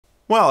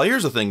Well,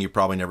 here's a thing you've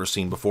probably never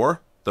seen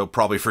before, though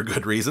probably for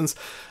good reasons.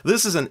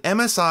 This is an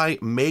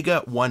MSI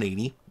Mega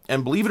 180,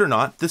 and believe it or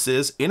not, this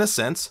is, in a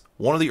sense,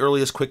 one of the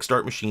earliest quick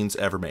start machines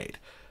ever made.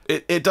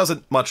 It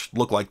doesn't much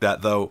look like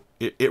that, though.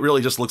 It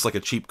really just looks like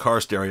a cheap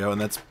car stereo, and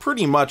that's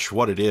pretty much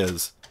what it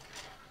is.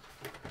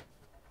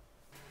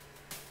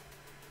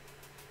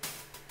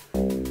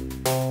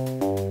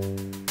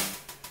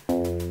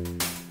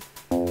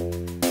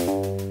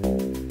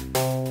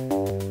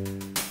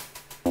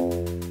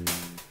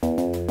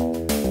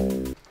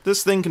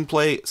 This thing can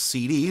play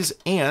CDs,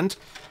 and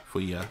if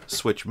we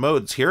switch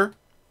modes here,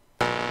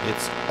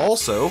 it's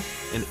also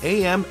an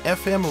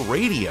AM/FM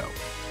radio.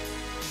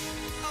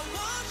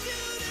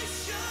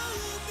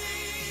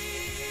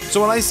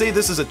 So when I say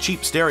this is a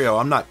cheap stereo,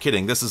 I'm not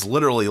kidding. This is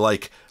literally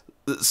like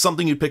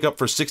something you'd pick up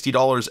for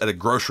 $60 at a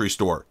grocery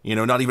store, you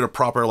know, not even a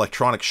proper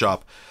electronic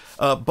shop.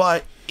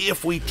 But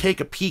if we take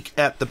a peek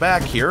at the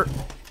back here,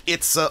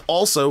 it's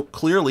also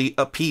clearly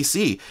a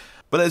PC.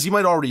 But as you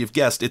might already have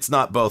guessed, it's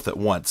not both at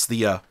once.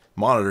 The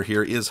monitor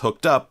here is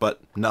hooked up,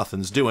 but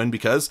nothing's doing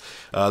because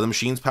the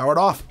machine's powered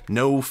off.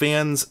 No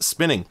fans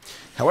spinning.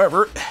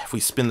 However, if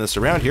we spin this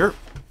around here,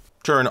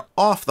 turn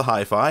off the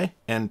Hi-Fi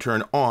and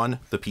turn on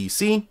the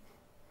PC,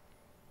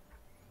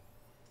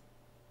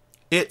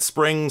 it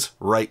springs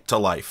right to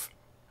life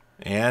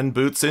and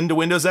boots into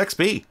Windows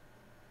XP.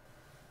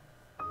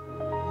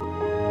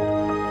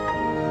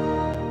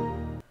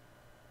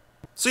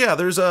 So yeah,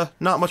 there's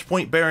not much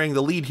point burying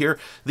the lead here.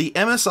 The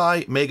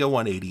MSI Mega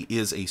 180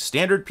 is a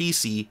standard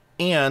PC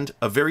and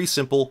a very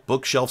simple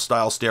bookshelf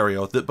style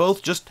stereo that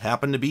both just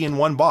happen to be in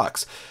one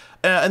box.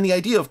 And the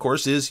idea, of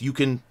course, is you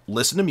can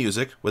listen to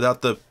music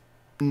without the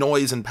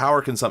noise and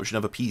power consumption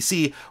of a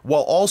PC,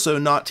 while also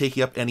not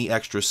taking up any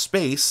extra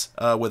space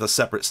with a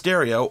separate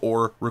stereo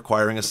or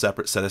requiring a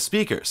separate set of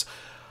speakers.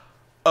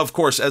 Of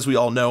course, as we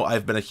all know,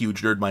 I've been a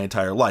huge nerd my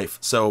entire life,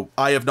 so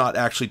I have not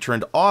actually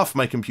turned off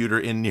my computer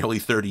in nearly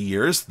 30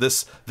 years.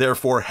 This,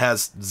 therefore,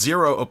 has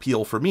zero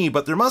appeal for me,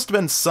 but there must have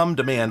been some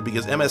demand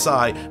because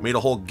MSI made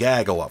a whole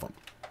gaggle of them.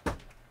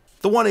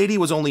 The 180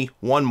 was only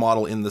one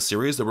model in the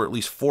series. There were at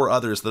least 4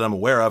 others that I'm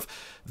aware of.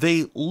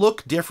 They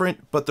look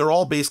different, but they're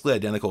all basically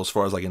identical as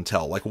far as I can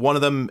tell. Like, one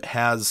of them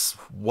has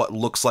what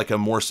looks like a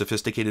more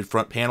sophisticated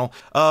front panel,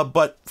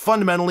 but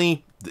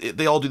fundamentally,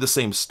 they all do the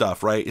same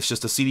stuff, right? It's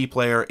just a CD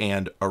player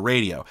and a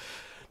radio.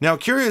 Now,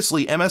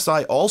 curiously,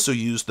 MSI also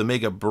used the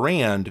Mega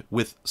brand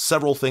with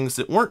several things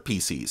that weren't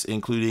PCs,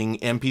 including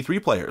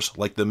MP3 players,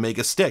 like the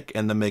Mega Stick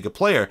and the Mega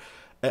Player.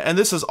 And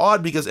this is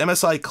odd because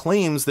MSI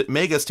claims that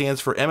Mega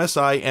stands for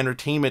MSI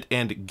Entertainment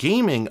and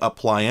Gaming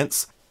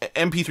Appliance.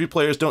 MP3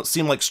 players don't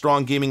seem like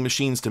strong gaming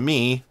machines to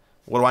me.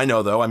 What do I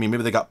know, though? I mean,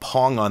 maybe they got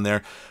Pong on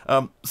there.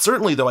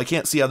 Certainly, though, I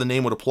can't see how the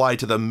name would apply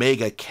to the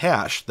Mega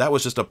Cache. That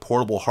was just a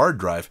portable hard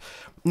drive.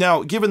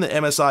 Now, given that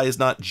MSI is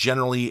not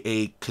generally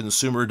a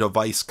consumer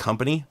device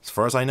company, as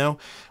far as I know,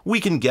 we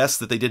can guess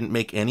that they didn't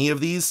make any of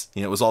these.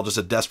 You know, it was all just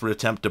a desperate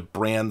attempt to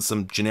brand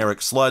some generic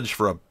sludge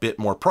for a bit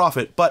more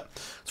profit, but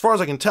as far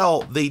as I can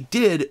tell, they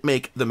did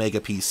make the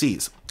Mega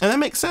PCs. And that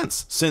makes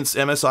sense, since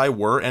MSI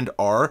were and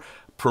are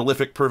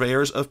prolific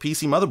purveyors of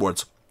PC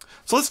motherboards.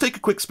 So let's take a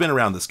quick spin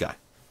around this guy.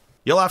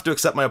 You'll have to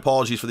accept my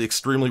apologies for the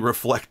extremely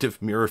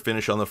reflective mirror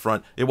finish on the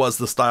front. It was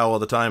the style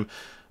of the time.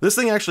 This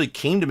thing actually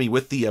came to me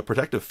with the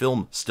protective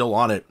film still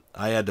on it.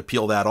 I had to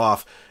peel that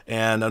off,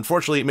 and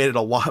unfortunately it made it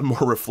a lot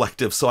more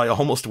reflective, so I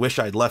almost wish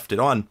I'd left it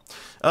on.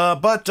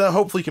 But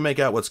hopefully you can make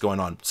out what's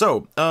going on.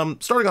 So,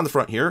 starting on the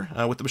front here,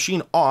 with the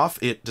machine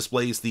off, it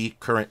displays the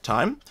current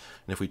time.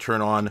 And if we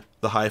turn on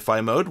the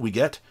Hi-Fi mode, we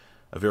get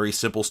a very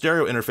simple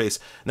stereo interface.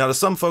 Now, to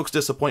some folks'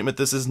 disappointment,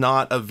 this is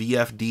not a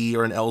VFD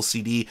or an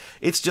LCD.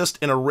 It's just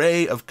an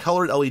array of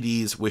colored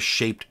LEDs with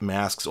shaped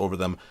masks over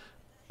them.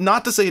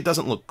 Not to say it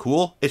doesn't look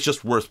cool, it's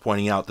just worth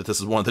pointing out that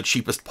this is one of the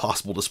cheapest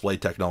possible display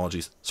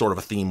technologies. Sort of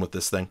a theme with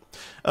this thing.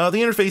 The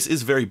interface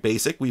is very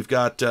basic. We've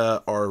got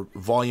our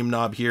volume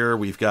knob here,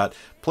 we've got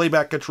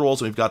playback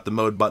controls, and we've got the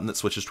mode button that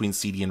switches between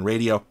CD and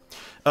radio.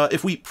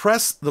 If we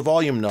press the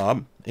volume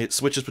knob, it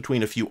switches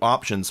between a few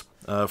options.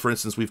 For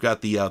instance, we've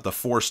got the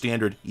 4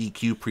 standard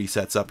EQ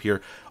presets up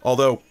here,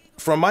 although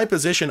from my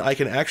position, I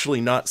can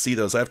actually not see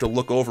those. I have to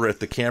look over at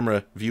the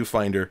camera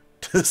viewfinder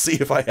to see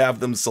if I have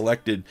them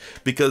selected,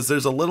 because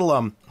there's a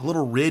little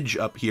ridge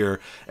up here,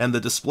 and the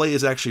display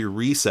is actually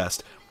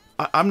recessed.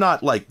 I'm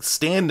not like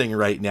standing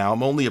right now.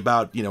 I'm only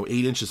about 8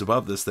 inches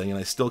above this thing, and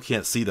I still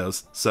can't see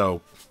those. So,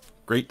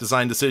 great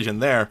design decision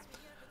there.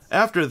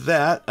 After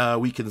that,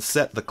 we can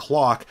set the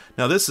clock.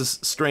 Now this is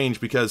strange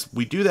because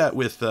we do that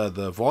with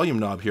the volume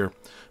knob here,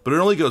 but it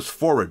only goes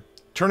forward.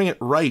 Turning it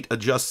right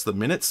adjusts the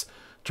minutes.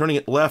 Turning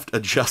it left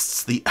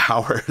adjusts the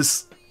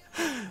hours.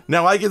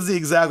 Now, I can see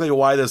exactly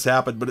why this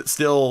happened, but it's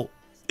still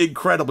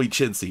incredibly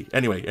chintzy.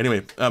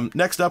 Anyway,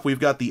 next up, we've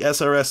got the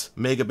SRS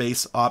Mega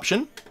Bass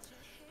option.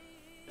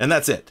 And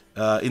that's it.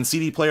 In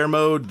CD player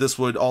mode, this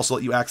would also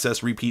let you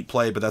access repeat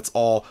play, but that's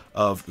all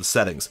of the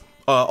settings.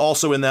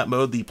 Also in that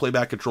mode, the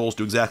playback controls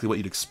do exactly what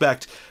you'd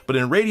expect, but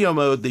in radio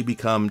mode, they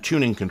become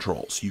tuning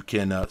controls. You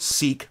can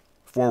seek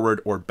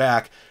forward or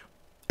back.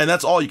 And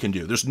that's all you can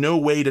do. There's no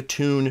way to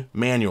tune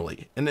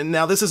manually. And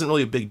now this isn't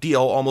really a big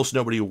deal. Almost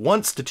nobody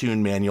wants to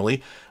tune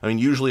manually. I mean,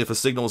 usually if a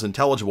signal is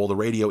intelligible, the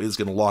radio is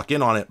going to lock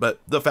in on it. But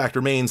the fact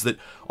remains that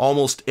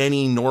almost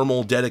any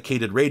normal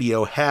dedicated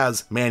radio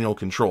has manual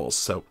controls.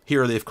 So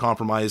here they've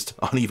compromised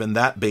on even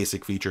that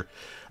basic feature.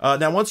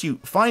 Now, once you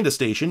find a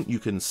station, you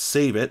can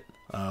save it.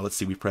 Let's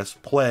see, we press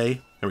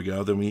play. There we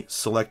go. Then we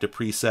select a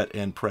preset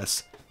and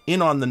press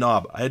in on the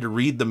knob. I had to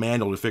read the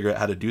manual to figure out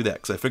how to do that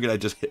because I figured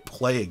I'd just hit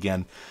play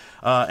again.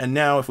 And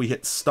now if we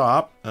hit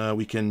stop,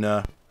 we can,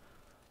 oh,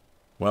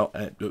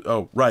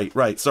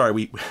 right,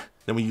 sorry,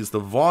 then we use the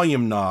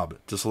volume knob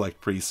to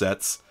select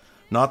presets,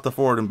 not the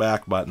forward and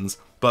back buttons,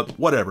 but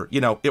whatever,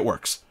 you know, it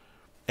works.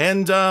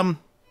 And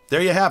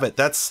there you have it.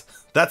 That's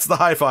the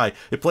Hifi.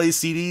 It plays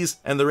CDs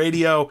and the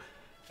radio,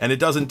 and it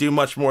doesn't do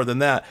much more than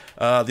that.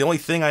 The only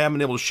thing I haven't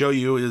been able to show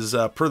you is,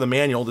 per the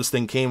manual, this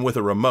thing came with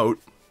a remote.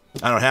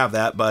 I don't have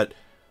that, but...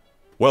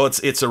 well,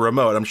 it's a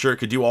remote. I'm sure it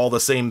could do all the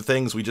same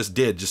things we just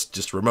did,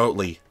 just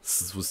remotely.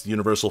 This was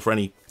universal for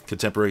any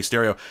contemporary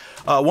stereo.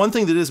 One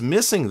thing that is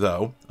missing,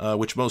 though,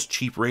 which most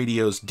cheap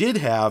radios did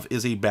have,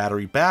 is a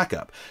battery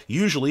backup.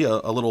 Usually,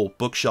 a little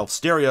bookshelf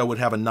stereo would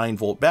have a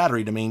 9-volt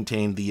battery to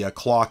maintain the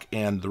clock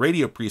and the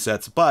radio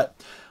presets, but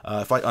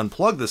if I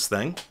unplug this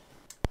thing,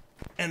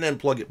 and then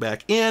plug it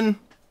back in,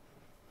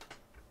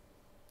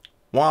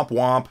 womp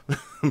womp,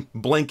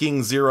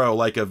 blinking 0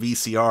 like a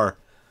VCR.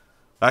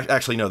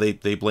 Actually, no,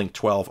 they blink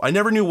 12. I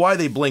never knew why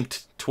they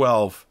blinked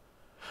 12.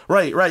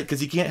 Right,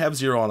 because you can't have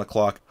 0 on a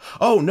clock.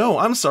 Oh, no,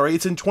 I'm sorry,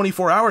 it's in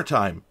 24-hour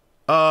time.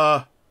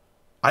 I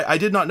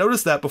did not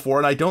notice that before,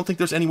 and I don't think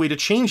there's any way to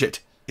change it.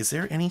 Is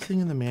there anything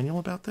in the manual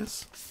about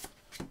this?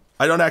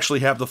 I don't actually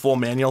have the full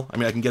manual. I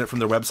mean, I can get it from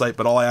their website,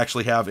 but all I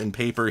actually have in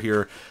paper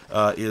here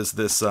is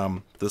this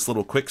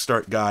little quick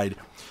start guide,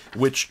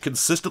 which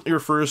consistently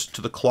refers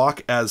to the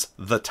clock as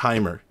the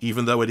timer,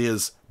 even though it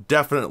is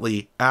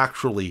definitely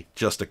actually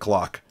just a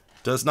clock.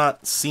 Does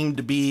not seem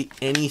to be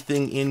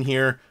anything in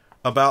here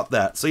about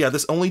that. So yeah,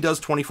 this only does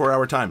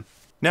 24-hour time.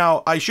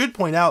 Now, I should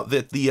point out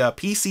that the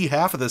PC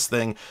half of this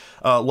thing,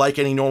 like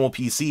any normal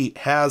PC,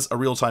 has a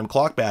real-time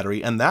clock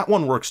battery, and that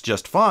one works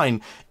just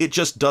fine. It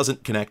just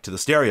doesn't connect to the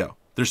stereo.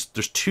 There's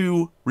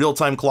 2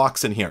 real-time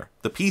clocks in here.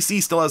 The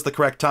PC still has the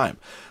correct time.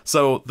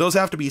 So those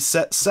have to be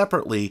set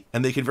separately,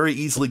 and they can very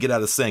easily get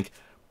out of sync.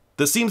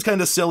 This seems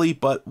kind of silly,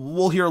 but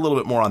we'll hear a little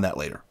bit more on that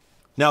later.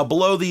 Now,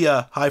 below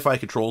the Hifi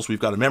controls, we've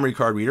got a memory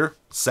card reader.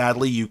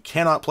 Sadly, you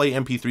cannot play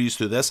MP3s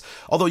through this,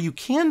 although you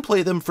can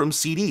play them from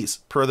CDs,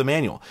 per the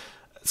manual.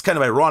 It's kind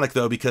of ironic,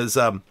 though, because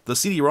the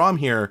CD-ROM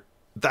here,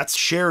 that's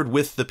shared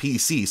with the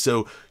PC.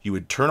 So you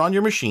would turn on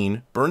your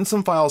machine, burn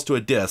some files to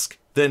a disk,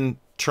 then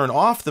turn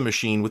off the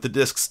machine with the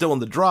disk still in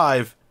the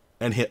drive,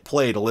 and hit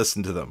play to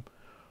listen to them.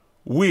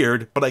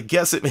 Weird, but I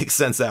guess it makes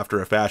sense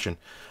after a fashion.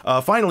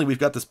 Finally, we've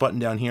got this button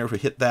down here. If we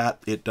hit that,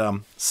 it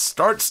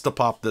starts to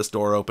pop this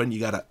door open. You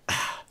gotta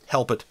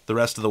help it the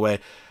rest of the way.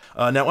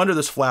 Now, under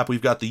this flap,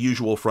 we've got the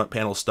usual front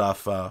panel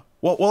stuff.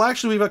 Well,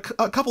 actually, we've got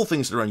a couple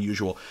things that are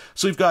unusual.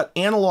 So we've got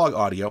analog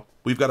audio.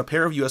 We've got a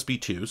pair of USB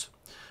 2s.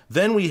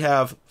 Then we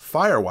have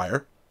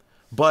FireWire.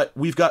 But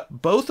we've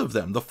got both of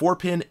them, the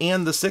 4-pin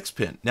and the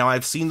 6-pin. Now,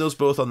 I've seen those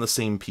both on the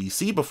same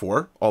PC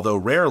before, although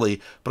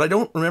rarely, but I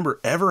don't remember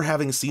ever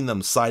having seen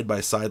them side by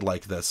side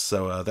like this.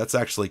 So that's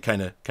actually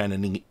kind of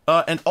neat.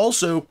 And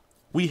also,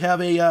 we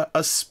have a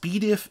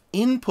SpeedIF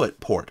input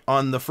port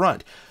on the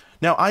front.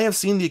 Now, I have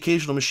seen the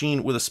occasional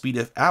machine with a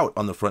SpeedIF out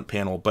on the front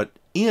panel, but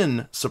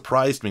in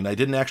surprised me, and I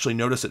didn't actually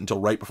notice it until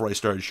right before I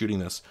started shooting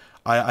this.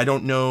 I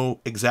don't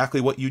know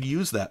exactly what you'd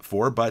use that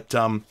for, but,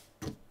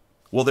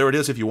 well, there it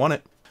is if you want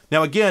it.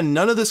 Now again,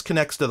 none of this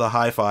connects to the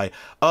Hifi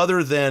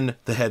other than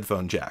the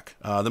headphone jack.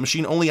 The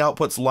machine only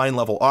outputs line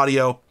level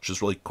audio, which is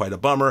really quite a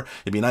bummer.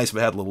 It'd be nice if it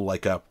had a little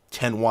like a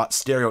 10-watt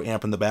stereo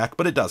amp in the back,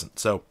 but it doesn't.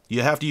 So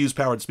you have to use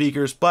powered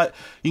speakers, but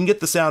you can get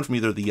the sound from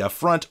either the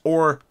front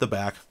or the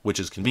back, which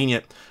is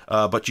convenient.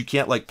 But you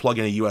can't like plug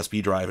in a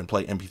USB drive and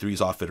play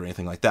MP3s off it or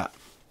anything like that.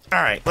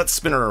 All right, let's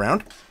spin it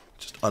around.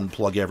 Just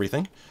unplug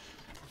everything.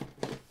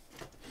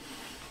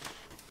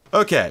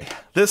 Okay,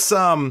 this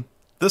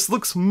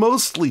looks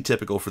mostly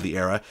typical for the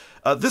era.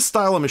 This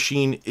style of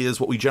machine is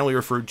what we generally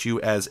refer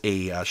to as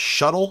a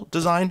shuttle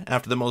design,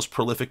 after the most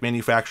prolific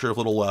manufacturer of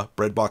little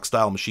breadbox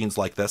style machines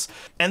like this.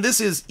 And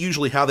this is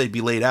usually how they'd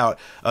be laid out.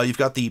 You've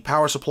got the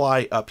power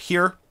supply up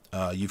here.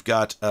 You've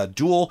got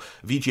dual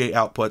VGA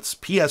outputs,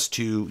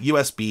 PS2,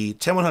 USB,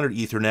 10100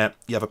 Ethernet.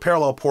 You have a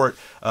parallel port.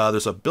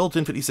 There's a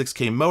built-in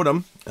 56K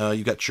modem.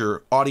 You've got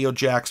your audio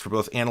jacks for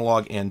both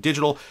analog and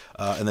digital.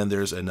 And then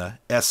there's an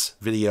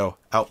S-video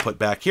output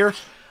back here.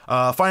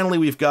 Finally,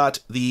 we've got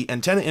the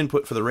antenna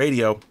input for the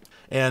radio,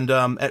 and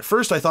at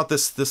first I thought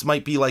this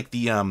might be like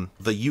the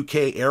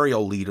UK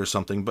aerial lead or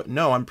something, but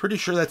no, I'm pretty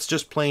sure that's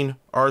just plain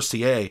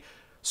RCA.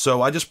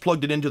 So I just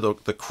plugged it into the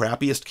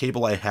crappiest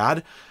cable I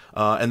had,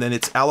 and then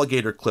it's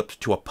alligator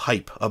clipped to a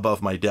pipe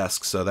above my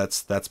desk, so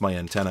that's my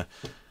antenna.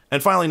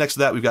 And finally, next to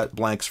that, we've got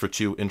blanks for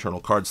 2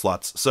 internal card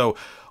slots. So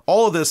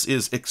all of this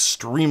is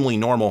extremely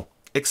normal,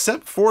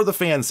 except for the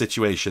fan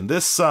situation.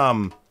 This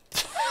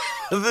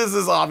This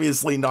is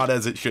obviously not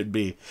as it should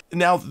be.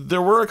 Now,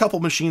 there were a couple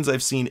machines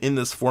I've seen in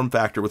this form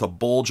factor with a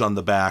bulge on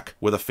the back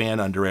with a fan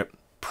under it.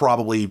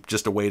 Probably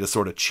just a way to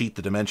sort of cheat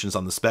the dimensions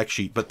on the spec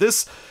sheet, but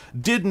this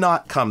did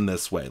not come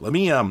this way. Let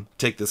me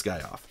take this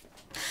guy off.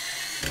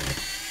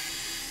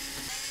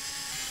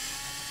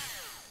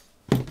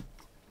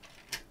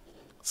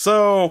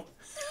 So,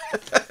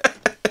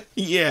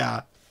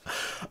 yeah.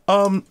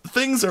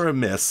 Things are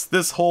amiss.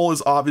 This hole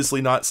is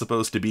obviously not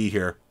supposed to be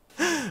here.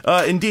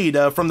 Indeed,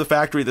 from the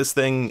factory, this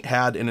thing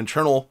had an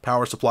internal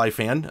power supply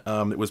fan.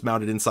 It was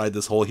mounted inside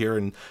this hole here,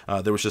 and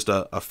there was just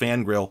a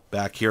fan grill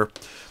back here.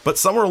 But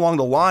somewhere along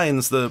the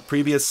lines, the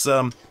previous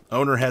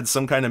owner had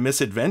some kind of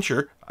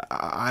misadventure.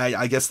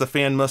 I guess the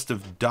fan must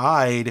have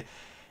died,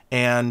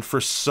 and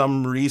for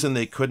some reason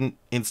they couldn't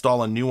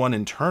install a new one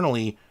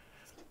internally.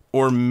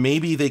 Or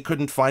maybe they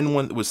couldn't find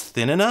one that was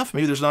thin enough.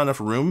 Maybe there's not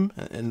enough room,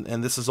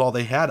 and this is all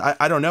they had.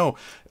 I don't know.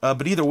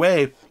 But either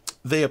way,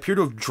 they appear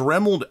to have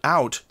dremeled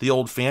out the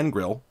old fan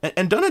grill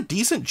and done a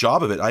decent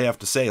job of it, I have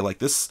to say. Like,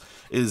 this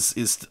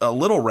is a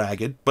little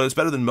ragged, but it's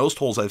better than most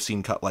holes I've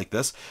seen cut like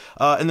this.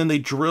 And then they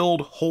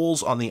drilled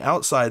holes on the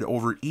outside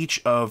over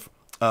each of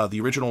the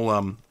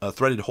original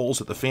threaded holes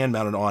that the fan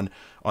mounted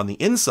on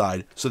the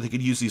inside, so they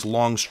could use these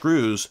long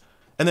screws.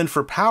 And then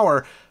for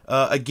power,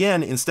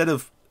 again, instead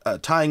of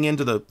tying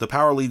into the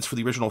power leads for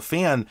the original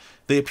fan,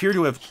 they appear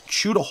to have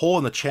chewed a hole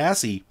in the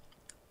chassis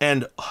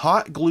and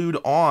hot glued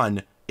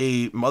on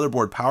a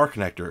motherboard power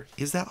connector.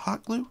 Is that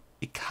hot glue?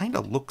 It kind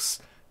of looks...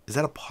 Is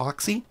that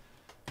epoxy?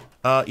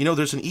 You know,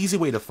 there's an easy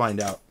way to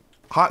find out.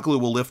 Hot glue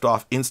will lift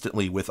off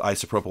instantly with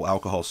isopropyl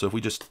alcohol, so if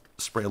we just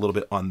spray a little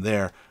bit on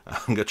there, I'm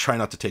going to try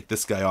not to take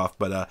this guy off,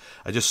 but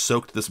I just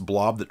soaked this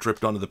blob that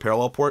dripped onto the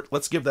parallel port.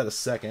 Let's give that a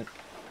second.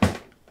 All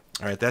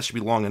right, that should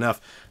be long enough.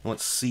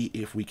 Let's see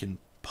if we can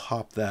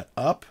pop that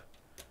up.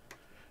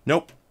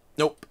 Nope.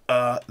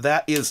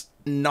 That is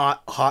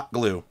not hot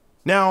glue.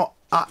 Now,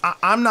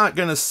 I'm not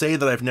going to say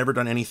that I've never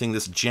done anything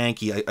this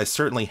janky. I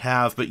certainly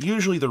have, but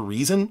usually the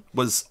reason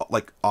was,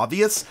 like,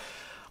 obvious.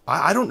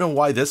 I don't know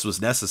why this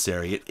was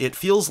necessary. It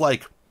feels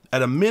like,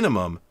 at a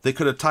minimum, they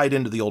could have tied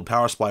into the old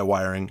power supply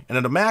wiring, and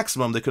at a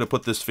maximum, they could have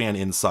put this fan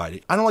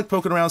inside. I don't like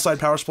poking around inside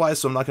power supplies,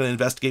 so I'm not going to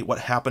investigate what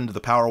happened to the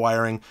power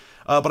wiring.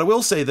 But I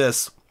will say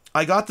this.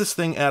 I got this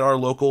thing at our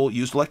local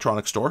used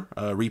electronics store,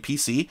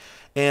 RePC,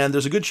 and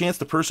there's a good chance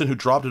the person who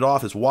dropped it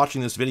off is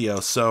watching this video,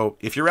 so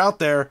if you're out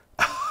there,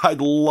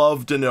 I'd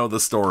love to know the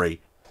story.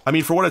 I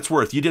mean, for what it's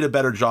worth, you did a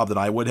better job than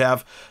I would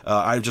have.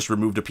 I just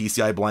removed a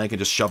PCI blank and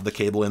just shoved the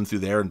cable in through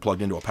there and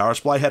plugged into a power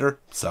supply header,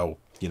 so,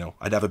 you know,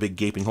 I'd have a big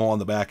gaping hole on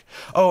the back.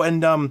 Oh,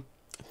 and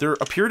there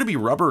appear to be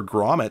rubber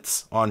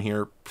grommets on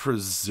here,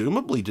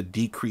 presumably to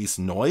decrease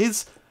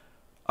noise.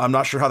 I'm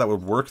not sure how that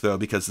would work, though,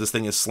 because this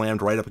thing is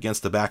slammed right up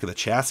against the back of the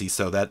chassis,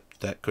 so that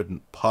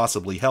couldn't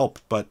possibly help.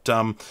 But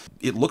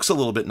it looks a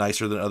little bit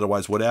nicer than it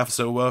otherwise would have,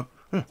 so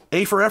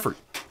A for effort.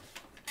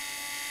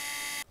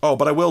 Oh,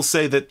 but I will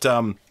say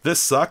that this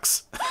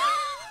sucks.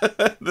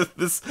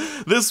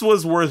 This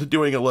was worth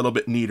doing a little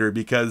bit neater,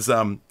 because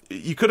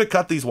you could have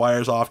cut these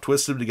wires off,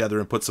 twisted them together,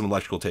 and put some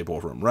electrical tape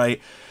over them,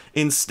 right?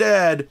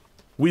 Instead,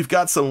 we've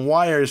got some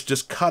wires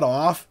just cut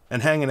off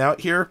and hanging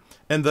out here,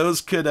 and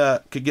those could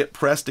get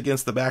pressed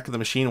against the back of the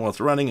machine while it's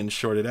running and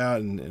shorted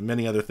out, and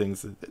many other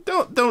things.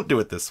 Don't do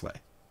it this way.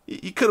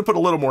 You could have put a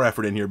little more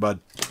effort in here, bud.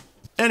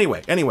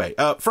 Anyway,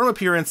 from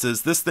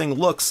appearances, this thing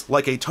looks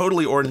like a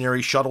totally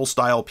ordinary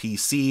shuttle-style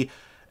PC,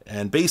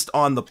 and based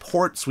on the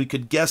ports, we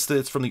could guess that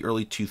it's from the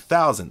early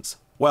 2000s.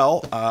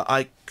 Well,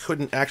 I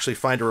couldn't actually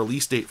find a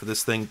release date for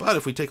this thing, but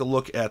if we take a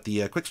look at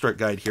the Quick Start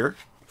Guide here,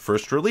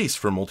 first release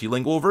for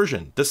multilingual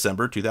version,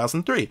 December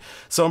 2003.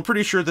 So I'm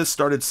pretty sure this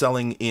started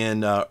selling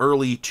in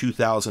early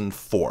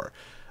 2004.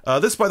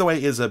 This, by the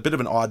way, is a bit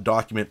of an odd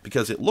document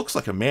because it looks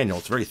like a manual.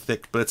 It's very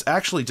thick, but it's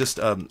actually just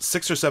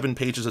 6 or 7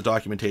 pages of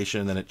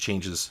documentation, and then it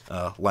changes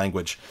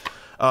language.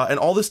 And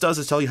all this does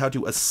is tell you how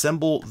to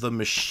assemble the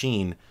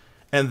machine.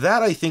 And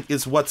that, I think,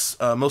 is what's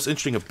most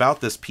interesting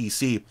about this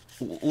PC.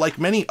 Like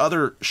many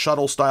other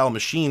shuttle-style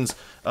machines,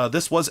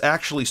 this was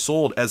actually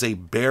sold as a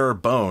bare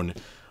bone.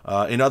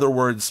 In other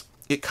words,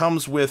 it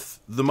comes with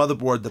the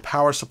motherboard, the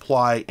power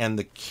supply, and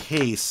the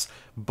case,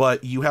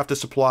 but you have to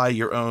supply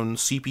your own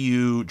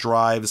CPU,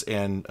 drives,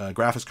 and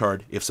graphics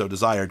card, if so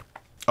desired.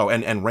 Oh,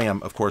 and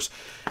RAM, of course.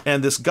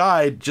 And this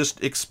guide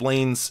just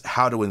explains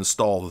how to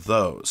install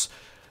those.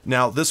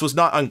 Now, this was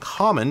not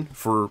uncommon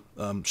for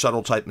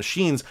shuttle-type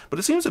machines, but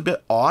it seems a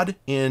bit odd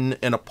in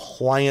an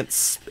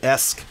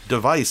appliance-esque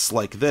device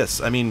like this.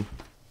 I mean,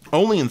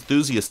 only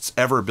enthusiasts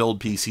ever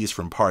build PCs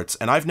from parts,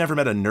 and I've never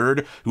met a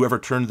nerd who ever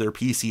turned their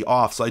PC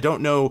off, so I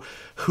don't know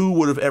who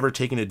would have ever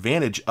taken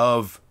advantage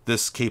of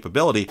this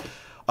capability.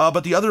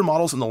 But the other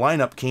models in the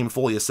lineup came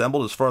fully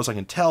assembled as far as I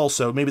can tell,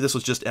 so maybe this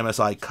was just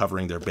MSI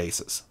covering their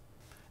bases.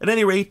 At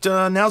any rate,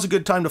 now's a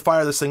good time to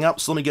fire this thing up,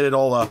 so let me get it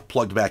all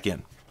plugged back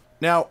in.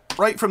 Now,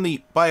 right from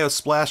the BIOS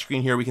splash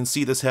screen here, we can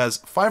see this has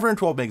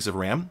 512 megs of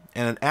RAM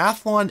and an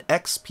Athlon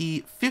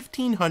XP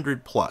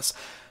 1500 Plus.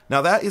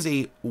 Now that is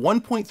a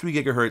 1.3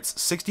 gigahertz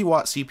 60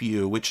 watt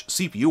CPU, which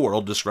CPU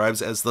World describes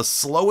as the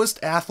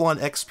slowest Athlon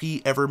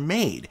XP ever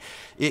made.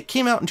 It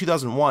came out in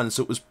 2001,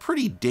 so it was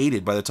pretty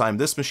dated by the time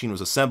this machine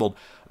was assembled.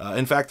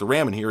 In fact, the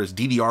RAM in here is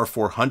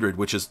DDR400,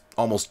 which is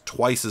almost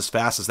twice as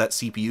fast as that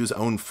CPU's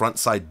own front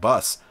side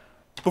bus.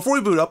 Before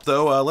we boot up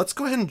though, let's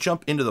go ahead and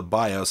jump into the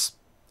BIOS.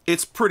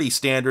 It's pretty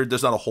standard,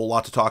 there's not a whole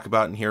lot to talk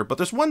about in here, but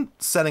there's one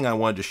setting I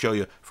wanted to show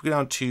you. If we go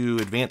down to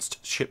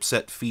Advanced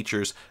Chipset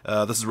Features,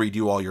 this is where you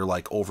do all your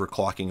like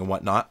overclocking and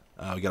whatnot.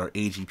 We got our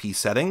AGP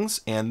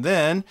settings, and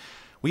then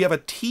we have a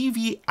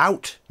TV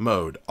out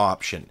mode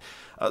option.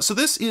 So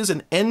this is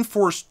an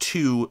N-Force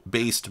 2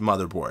 based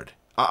motherboard.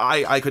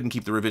 I couldn't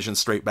keep the revisions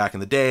straight back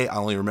in the day. I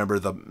only remember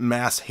the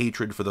mass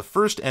hatred for the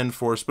first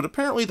N-Force, but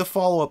apparently the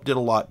follow-up did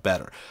a lot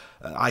better.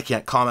 I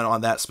can't comment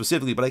on that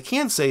specifically, but I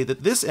can say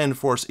that this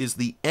N-Force is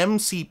the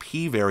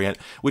MCP variant,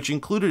 which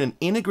included an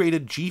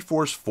integrated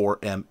GeForce 4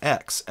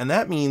 MX, and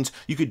that means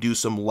you could do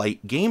some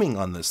light gaming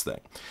on this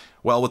thing.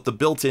 Well, with the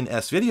built-in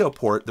S-Video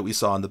port that we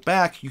saw in the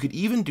back, you could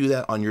even do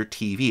that on your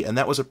TV, and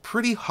that was a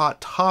pretty hot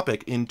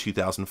topic in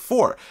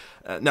 2004.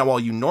 Now,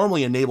 while you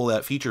normally enable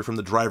that feature from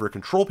the driver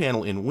control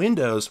panel in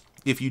Windows,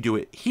 if you do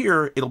it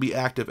here, it'll be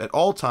active at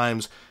all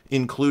times,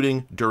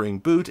 including during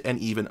boot and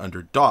even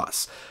under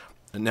DOS.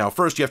 Now,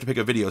 first you have to pick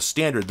a video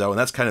standard, though, and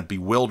that's kind of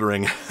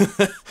bewildering.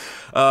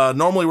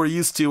 Normally we're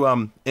used to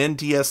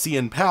NTSC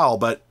and PAL,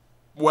 but,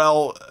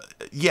 well,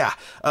 yeah.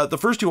 The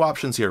first two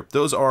options here,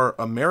 those are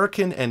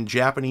American and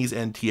Japanese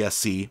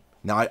NTSC.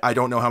 Now, I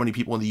don't know how many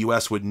people in the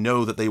US would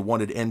know that they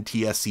wanted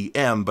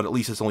NTSC-M, but at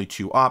least it's only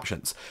two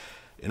options.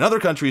 In other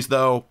countries,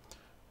 though,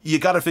 you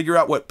got to figure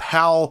out what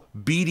PAL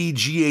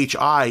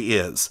BDGHI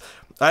is.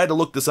 I had to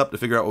look this up to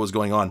figure out what was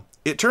going on.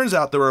 It turns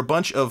out there were a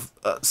bunch of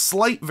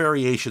slight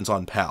variations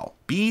on PAL.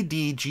 B,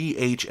 D, G,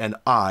 H, and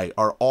I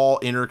are all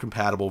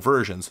intercompatible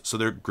versions, so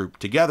they're grouped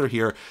together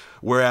here,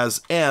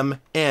 whereas M,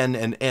 N,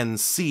 and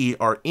NC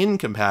are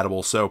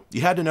incompatible, so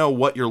you had to know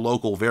what your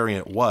local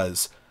variant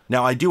was.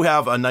 Now, I do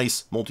have a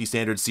nice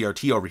multi-standard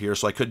CRT over here,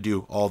 so I could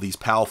do all these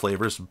PAL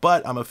flavors,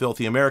 but I'm a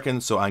filthy American,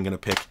 so I'm going to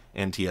pick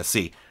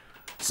NTSC.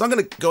 So I'm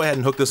going to go ahead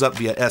and hook this up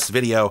via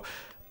S-Video.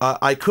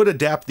 I could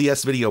adapt the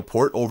S-Video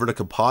port over to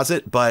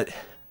composite, but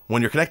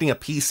when you're connecting a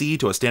PC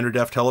to a standard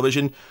def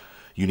television,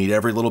 you need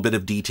every little bit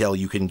of detail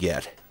you can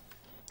get.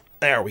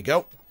 There we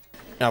go.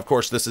 Now, of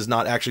course, this is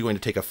not actually going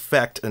to take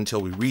effect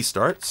until we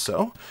restart,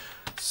 so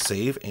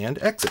save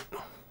and exit.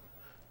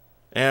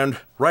 And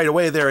right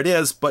away, there it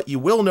is, but you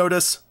will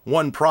notice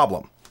one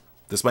problem.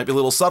 This might be a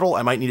little subtle,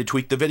 I might need to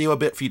tweak the video a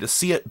bit for you to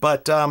see it,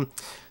 but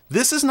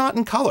this is not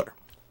in color.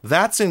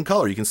 That's in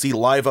color. You can see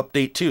live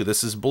update 2.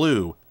 This is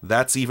blue.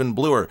 That's even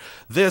bluer.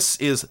 This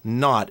is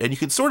not. And you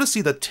can sort of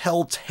see the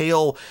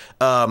telltale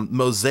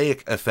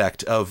mosaic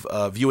effect of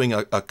viewing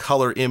a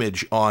color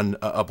image on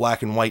a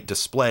black and white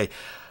display.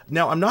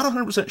 Now, I'm not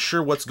 100%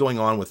 sure what's going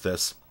on with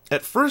this.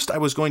 At first, I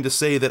was going to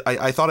say that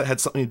I thought it had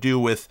something to do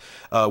with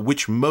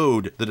which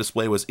mode the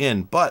display was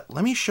in, but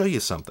let me show you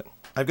something.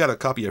 I've got a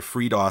copy of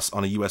FreeDOS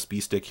on a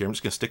USB stick here. I'm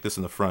just going to stick this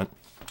in the front.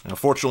 Now,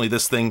 fortunately,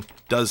 this thing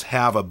does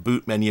have a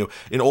boot menu.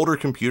 In older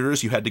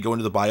computers, you had to go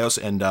into the BIOS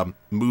and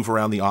move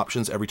around the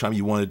options every time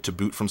you wanted to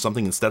boot from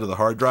something instead of the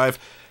hard drive.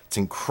 It's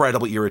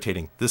incredibly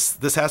irritating.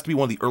 This has to be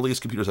one of the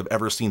earliest computers I've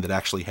ever seen that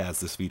actually has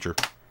this feature.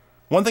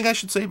 One thing I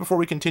should say before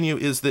we continue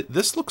is that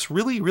this looks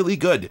really, really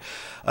good.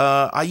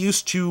 I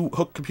used to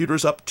hook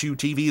computers up to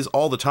TVs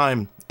all the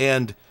time,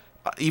 and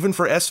even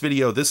for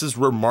S-Video, this is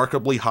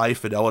remarkably high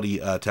fidelity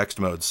text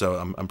mode, so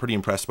I'm pretty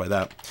impressed by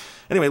that.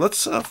 Anyway,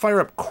 let's fire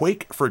up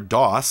Quake for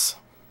DOS.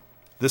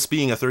 This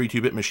being a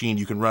 32-bit machine,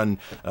 you can run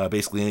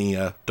basically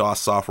any DOS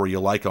software you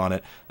like on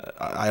it.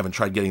 I haven't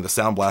tried getting the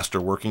Sound Blaster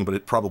working, but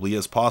it probably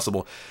is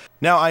possible.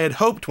 Now, I had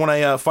hoped when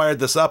I fired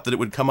this up that it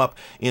would come up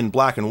in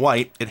black and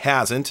white. It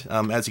hasn't.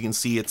 As you can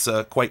see, it's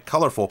quite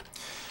colorful.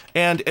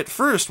 And at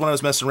first, when I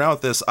was messing around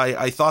with this,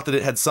 I thought that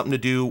it had something to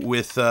do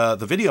with the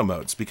video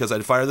modes, because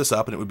I'd fire this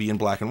up and it would be in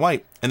black and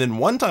white. And then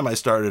one time I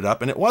started it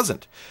up and it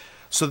wasn't.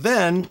 So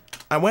then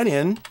I went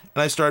in and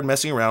I started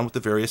messing around with the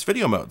various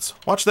video modes.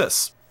 Watch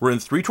this. We're in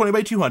 320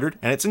 by 200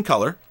 and it's in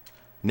color.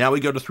 Now we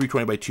go to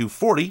 320 by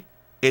 240,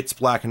 it's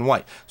black and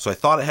white. So I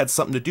thought it had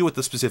something to do with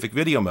the specific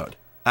video mode.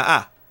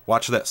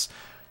 Watch this.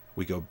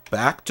 We go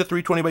back to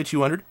 320 by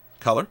 200,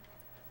 color.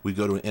 We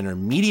go to an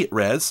intermediate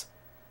res,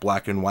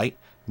 black and white.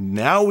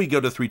 Now we go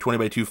to 320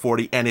 by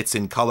 240 and it's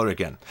in color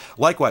again.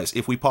 Likewise,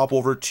 if we pop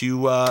over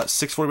to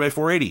 640 by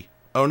 480,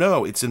 oh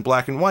no, it's in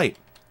black and white.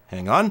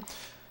 Hang on.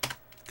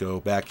 Go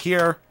back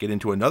here, get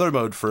into another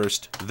mode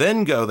first,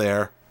 then go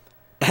there,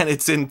 and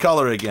it's in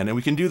color again. And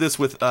we can do this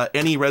with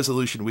any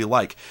resolution we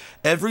like.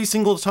 Every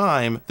single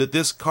time that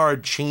this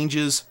card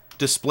changes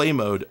display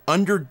mode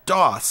under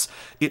DOS,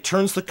 it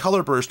turns the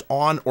color burst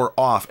on or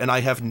off, and I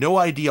have no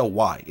idea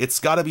why. It's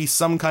got to be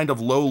some kind of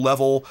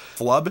low-level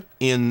flub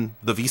in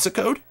the VISA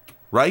code,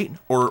 right?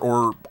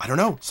 Or I don't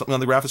know, something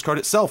on the graphics card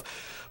itself.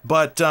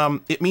 But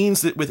it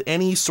means that with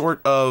any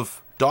sort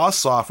of DOS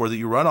software that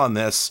you run on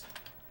this,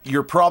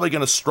 you're probably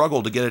going to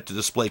struggle to get it to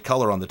display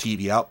color on the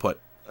TV output.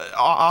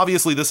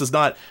 Obviously, this is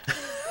not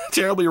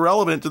terribly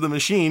relevant to the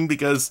machine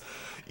because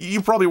you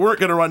probably weren't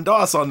going to run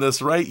DOS on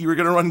this, right? You were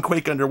going to run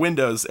Quake under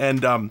Windows,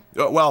 and,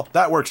 well,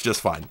 that works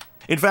just fine.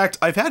 In fact,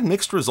 I've had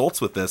mixed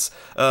results with this,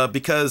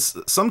 because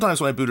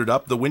sometimes when I boot it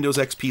up, the Windows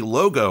XP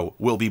logo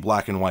will be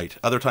black and white.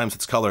 Other times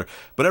it's color.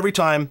 But every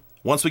time,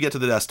 once we get to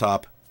the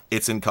desktop,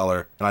 it's in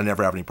color, and I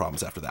never have any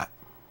problems after that.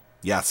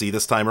 Yeah, see,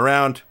 this time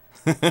around,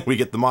 we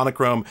get the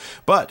monochrome.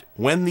 But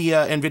when the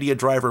NVIDIA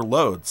driver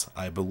loads,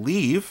 I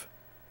believe...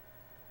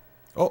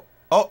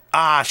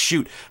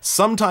 shoot.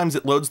 Sometimes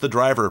it loads the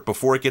driver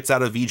before it gets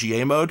out of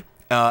VGA mode,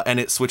 and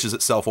it switches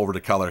itself over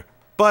to color.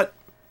 But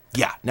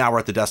yeah, now we're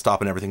at the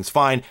desktop and everything's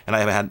fine, and I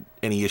haven't had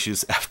any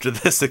issues after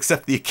this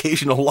except the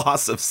occasional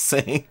loss of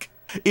sync.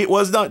 It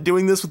was not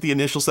doing this with the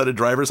initial set of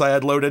drivers I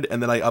had loaded,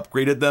 and then I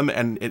upgraded them,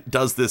 and it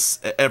does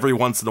this every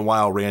once in a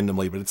while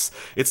randomly, but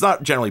it's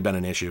not generally been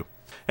an issue.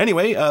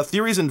 Anyway,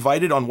 theories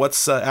invited on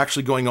what's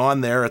actually going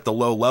on there at the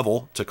low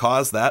level to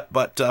cause that,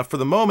 but for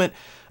the moment,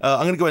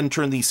 I'm going to go ahead and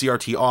turn the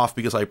CRT off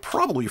because I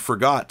probably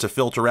forgot to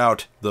filter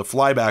out the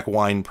flyback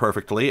whine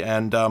perfectly,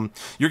 and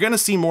you're going to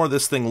see more of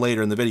this thing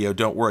later in the video,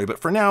 don't worry, but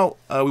for now,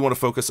 we want to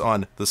focus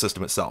on the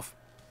system itself.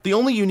 The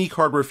only unique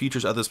hardware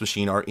features of this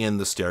machine are in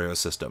the stereo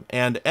system,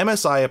 and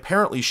MSI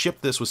apparently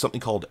shipped this with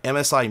something called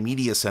MSI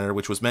Media Center,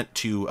 which was meant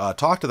to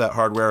talk to that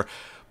hardware,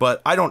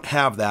 but I don't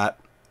have that.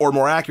 Or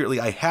more accurately,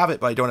 I have it,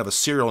 but I don't have a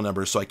serial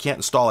number, so I can't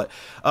install it.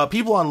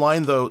 People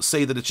online, though,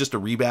 say that it's just a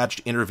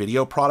rebadged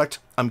InterVideo product.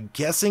 I'm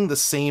guessing the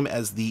same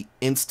as the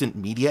Instant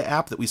Media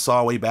app that we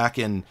saw way back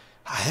in,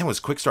 I think it was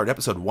Quick Start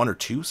episode 1 or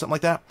 2, something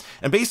like that.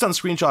 And based on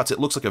screenshots,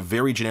 it looks like a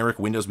very generic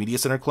Windows Media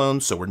Center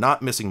clone, so we're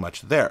not missing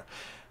much there.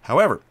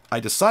 However, I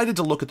decided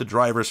to look at the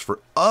drivers for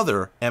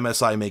other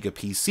MSI Mega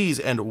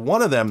PCs, and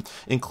one of them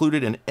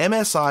included an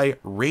MSI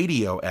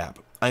radio app.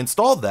 I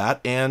installed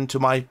that, and to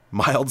my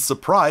mild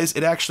surprise,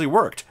 it actually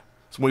worked.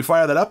 So when we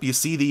fire that up, you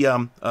see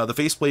the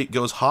faceplate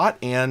goes hot,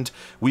 and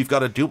we've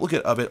got a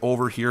duplicate of it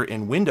over here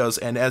in Windows,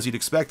 and as you'd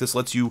expect, this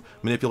lets you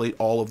manipulate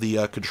all of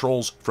the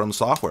controls from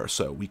software.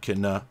 So we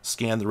can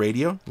scan the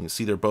radio. You can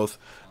see they're both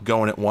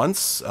going at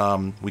once.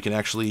 We can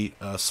actually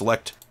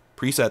select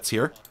presets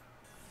here.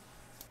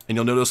 And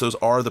you'll notice those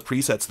are the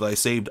presets that I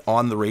saved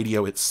on the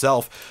radio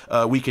itself.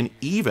 We can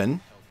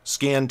even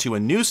scan to a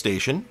new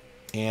station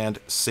and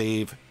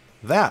save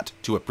that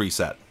to a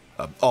preset.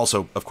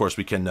 Also, of course,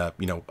 we can,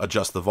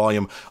 adjust the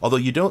volume, although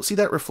you don't see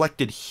that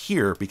reflected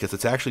here because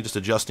it's actually just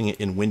adjusting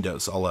it in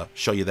Windows. I'll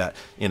show you that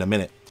in a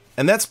minute.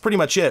 And that's pretty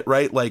much it,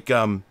 right? Like,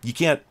 you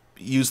can't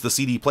use the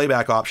CD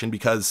playback option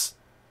because,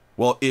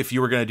 well, if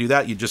you were going to do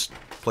that, you just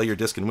play your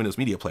disc in Windows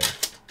Media Player.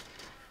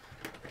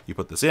 You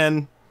put this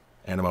in,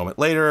 and a moment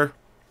later,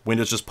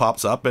 Windows just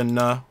pops up,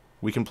 and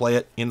we can play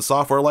it in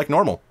software like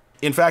normal.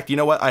 In fact, you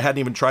know what? I hadn't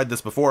even tried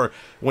this before.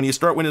 When you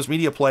start Windows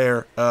Media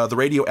Player, the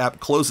radio app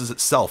closes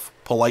itself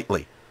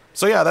politely.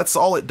 So yeah, that's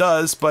all it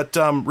does, but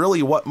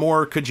really, what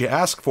more could you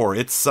ask for?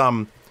 It's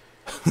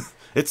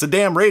it's a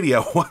damn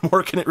radio. What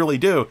more can it really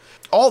do?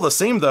 All the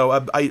same,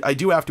 though, I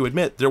do have to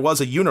admit, there was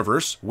a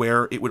universe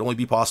where it would only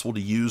be possible to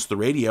use the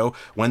radio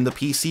when the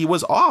PC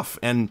was off,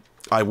 and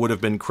I would have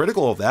been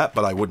critical of that,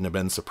 but I wouldn't have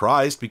been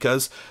surprised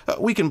because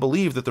we can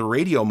believe that the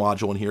radio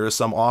module in here is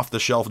some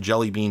off-the-shelf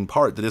jelly bean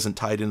part that isn't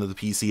tied into the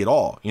PC at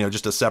all. You know,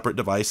 just a separate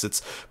device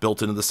that's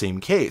built into the same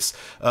case.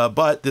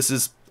 But this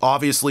is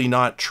obviously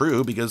not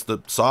true because the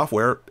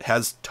software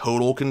has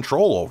total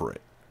control over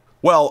it.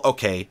 Well,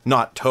 okay,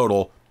 not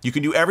total. You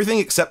can do everything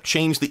except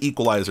change the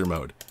equalizer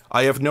mode.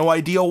 I have no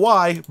idea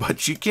why,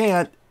 but you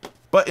can't.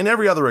 But in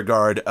every other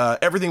regard,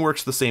 everything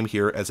works the same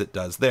here as it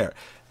does there.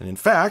 And in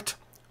fact,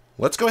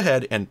 let's go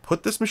ahead and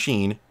put this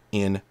machine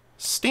in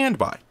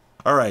standby.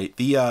 All right,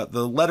 the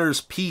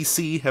letters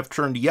PC have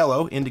turned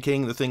yellow,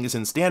 indicating the thing is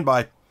in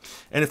standby.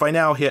 And if I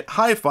now hit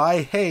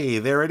Hifi, hey,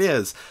 there it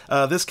is.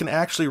 This can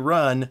actually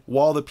run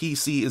while the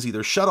PC is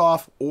either shut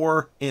off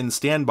or in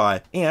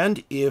standby.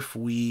 And if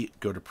we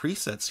go to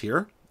presets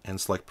here and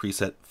select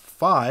preset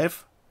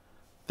 5,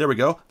 there we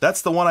go.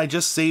 That's the one I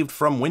just saved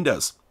from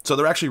Windows. So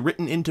they're actually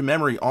written into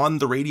memory on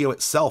the radio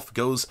itself,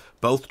 goes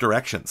both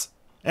directions.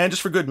 And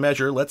just for good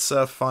measure, let's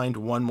find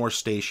one more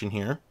station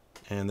here,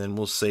 and then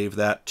we'll save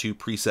that to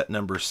preset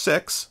number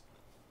 6,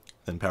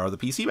 then power the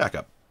PC back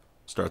up.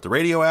 Start the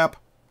radio app,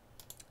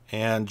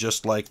 and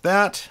just like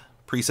that,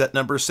 preset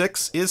number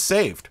 6 is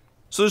saved.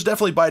 So there's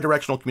definitely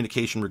bidirectional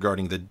communication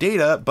regarding the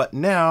data, but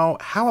now,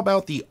 how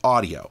about the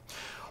audio?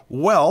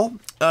 Well,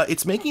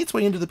 it's making its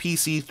way into the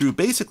PC through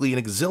basically an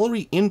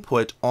auxiliary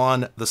input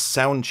on the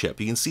sound chip.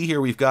 You can see here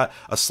we've got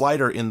a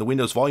slider in the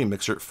Windows volume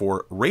mixer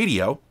for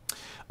radio.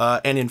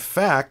 And in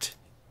fact,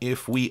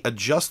 if we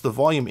adjust the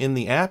volume in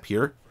the app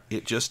here,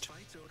 it just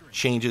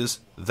changes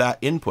that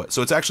input.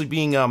 So it's actually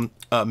being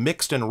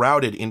mixed and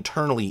routed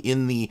internally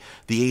in the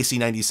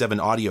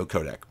AC97 audio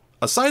codec.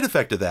 A side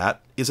effect of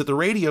that is that the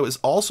radio is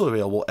also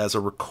available as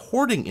a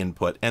recording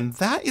input, and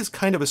that is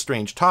kind of a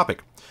strange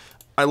topic.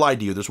 I lied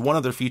to you. There's one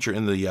other feature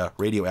in the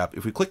radio app.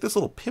 If we click this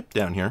little pip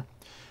down here,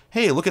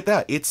 hey, look at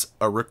that. It's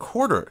a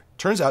recorder.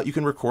 Turns out you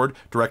can record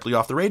directly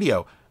off the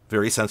radio.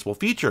 very sensible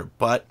feature,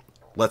 but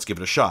let's give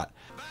it a shot.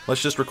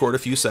 Let's just record a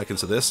few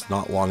seconds of this,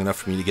 not long enough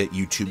for me to get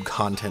YouTube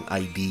content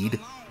ID'd.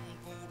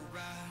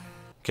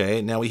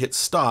 Okay, now we hit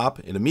stop.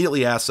 It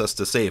immediately asks us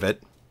to save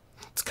it.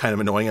 It's kind of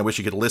annoying. I wish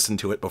you could listen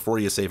to it before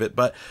you save it,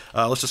 but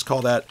let's just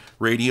call that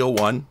Radio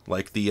 1,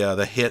 like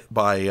the hit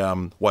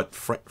by,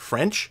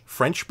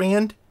 French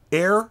band?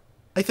 Air,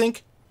 I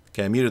think?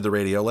 Okay, I muted the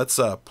radio. Let's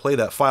play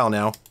that file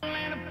now.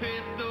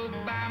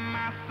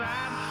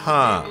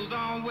 Huh.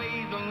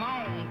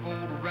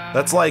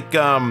 That's like,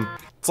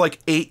 it's like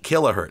 8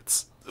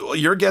 kilohertz.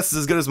 Your guess is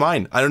as good as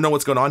mine. I don't know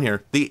what's going on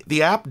here.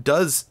 The app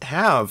does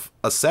have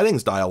a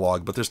settings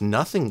dialog, but there's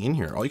nothing in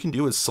here. All you can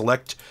do is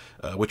select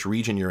which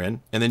region you're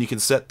in, and then you can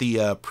set the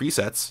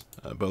presets,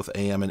 both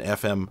AM and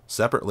FM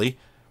separately,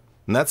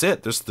 and that's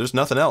it. There's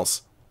nothing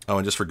else. Oh,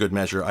 and just for good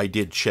measure, I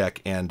did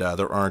check, and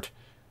there aren't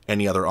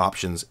any other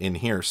options in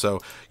here. So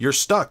you're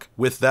stuck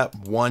with that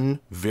one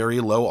very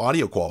low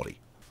audio quality.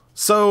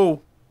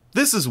 So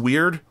this is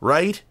weird,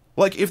 right?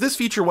 Like, if this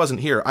feature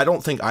wasn't here, I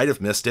don't think I'd have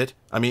missed it.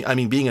 I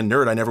mean, being a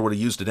nerd, I never would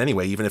have used it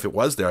anyway. Even if it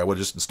was there, I would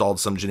have just installed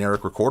some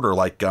generic recorder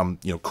like,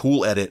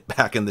 Cool Edit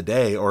back in the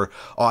day or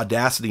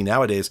Audacity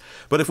nowadays.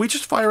 But if we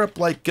just fire up,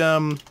 like,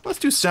 let's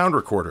do Sound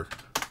Recorder.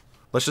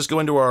 Let's just go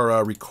into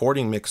our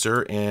recording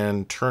mixer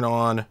and turn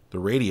on the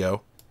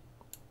radio.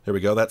 There we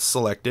go, that's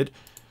selected.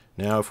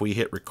 Now if we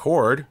hit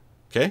record,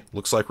 okay,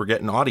 looks like we're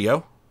getting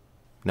audio.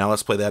 Now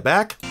let's play that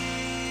back.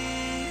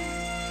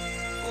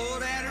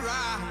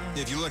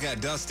 If you look at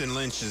Dustin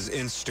Lynch's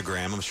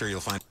Instagram, I'm sure you'll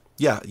find...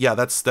 Yeah,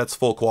 that's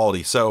full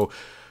quality. So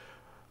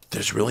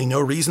there's really no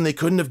reason they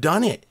couldn't have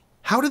done it.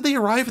 How did they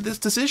arrive at this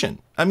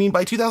decision? I mean,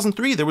 by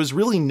 2003, there was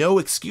really no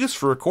excuse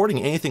for recording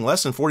anything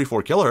less than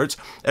 44 kilohertz.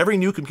 Every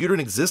new computer in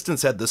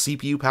existence had the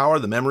CPU power,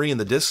 the memory, and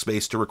the disk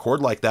space to record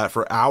like that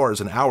for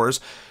hours and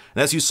hours.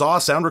 And as you saw,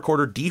 Sound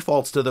Recorder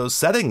defaults to those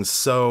settings,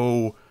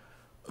 so...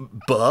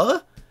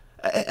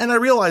 And I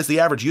realize the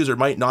average user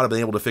might not have been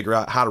able to figure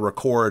out how to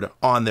record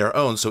on their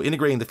own, so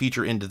integrating the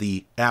feature into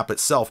the app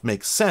itself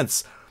makes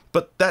sense,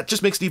 but that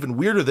just makes it even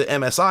weirder that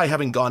MSI,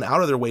 having gone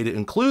out of their way to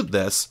include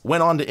this,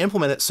 went on to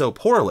implement it so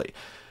poorly.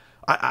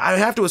 I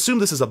have to assume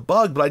this is a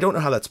bug, but I don't know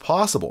how that's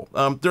possible.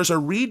 There's a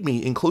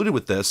README included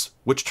with this,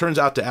 which turns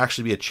out to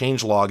actually be a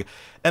changelog,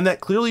 and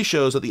that clearly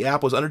shows that the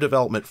app was under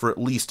development for at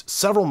least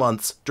several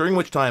months, during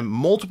which time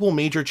multiple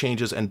major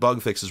changes and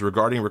bug fixes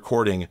regarding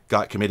recording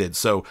got committed,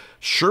 so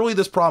surely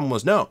this problem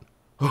was known.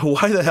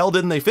 Why the hell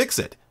didn't they fix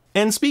it?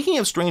 And speaking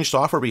of strange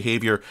software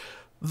behavior,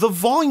 the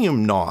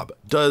volume knob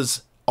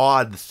does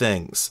odd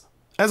things.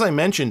 As I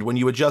mentioned, when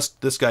you adjust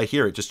this guy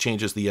here, it just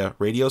changes the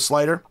radio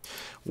slider.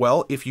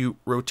 Well, if you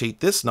rotate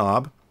this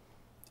knob,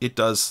 it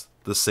does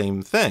the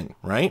same thing,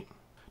 right?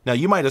 Now,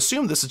 you might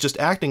assume this is just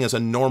acting as a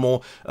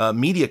normal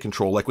media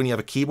control, like when you have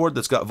a keyboard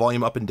that's got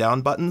volume up and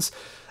down buttons,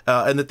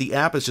 and that the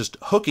app is just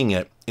hooking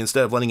it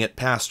instead of letting it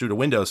pass through to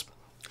Windows.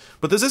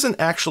 But this isn't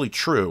actually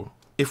true.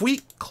 If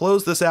we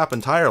close this app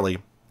entirely,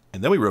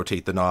 and then we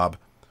rotate the knob,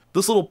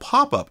 this little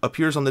pop-up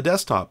appears on the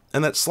desktop,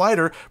 and that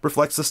slider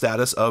reflects the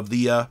status of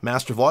the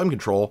master volume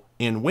control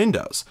in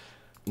Windows.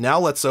 Now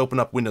let's open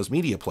up Windows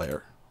Media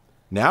Player.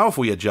 Now if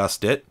we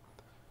adjust it,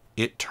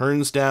 it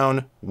turns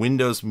down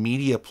Windows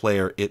Media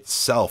Player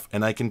itself,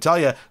 and I can tell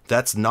you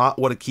that's not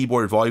what a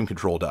keyboard volume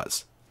control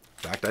does.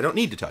 In fact, I don't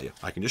need to tell you.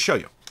 I can just show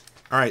you.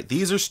 All right,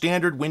 these are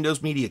standard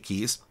Windows Media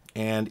keys,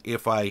 and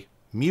if I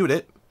mute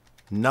it,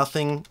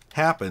 nothing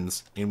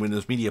happens in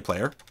Windows Media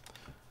Player.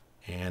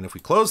 And if we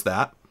close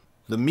that,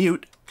 the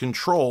mute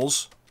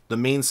controls the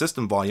main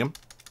system volume,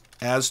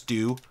 as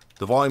do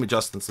the volume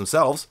adjustments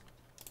themselves.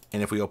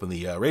 And if we open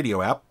the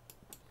radio app,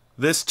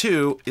 this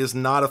too is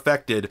not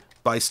affected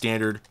by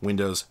standard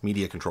Windows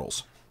media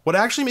controls. What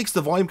actually makes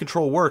the volume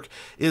control work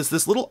is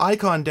this little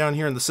icon down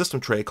here in the system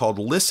tray called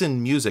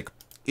Listen Music.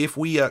 If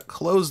we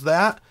close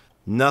that,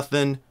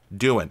 nothing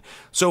doing.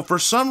 So for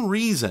some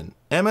reason,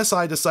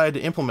 MSI decided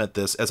to implement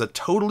this as a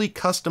totally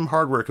custom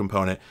hardware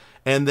component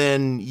and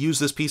then use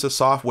this piece of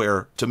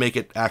software to make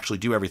it actually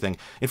do everything.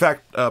 In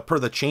fact, per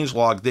the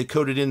changelog, they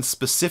coded in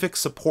specific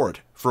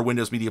support for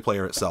Windows Media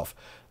Player itself.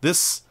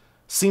 This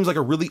seems like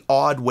a really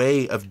odd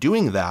way of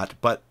doing that,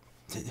 but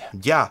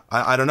yeah,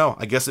 I don't know.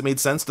 I guess it made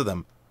sense to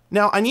them.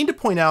 Now, I need to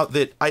point out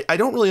that I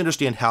don't really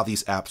understand how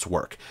these apps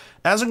work.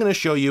 As I'm going to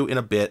show you in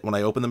a bit when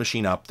I open the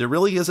machine up, there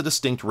really is a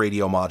distinct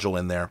radio module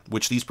in there,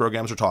 which these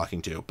programs are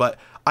talking to, but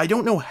I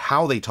don't know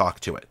how they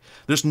talk to it.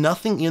 There's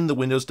nothing in the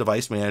Windows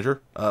Device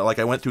Manager. Like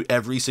I went through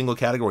every single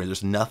category.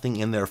 There's nothing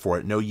in there for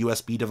it. No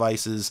USB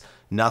devices,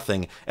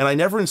 nothing. And I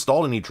never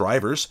installed any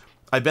drivers.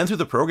 I've been through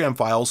the program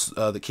files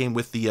that came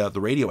with the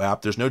radio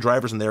app. There's no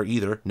drivers in there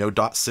either, no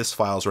 .sys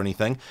files or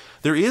anything.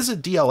 There is a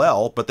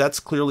DLL, but that's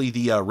clearly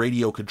the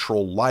radio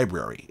control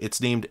library.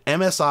 It's named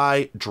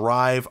MSI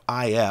Drive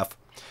IF,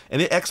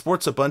 and it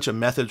exports a bunch of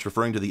methods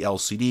referring to the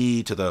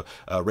LCD, to the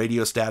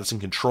radio status and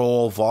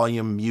control,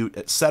 volume, mute,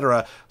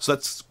 etc. So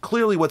that's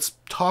clearly what's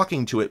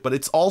talking to it, but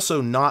it's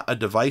also not a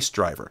device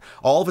driver.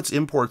 All of its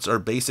imports are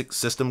basic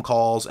system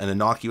calls and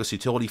innocuous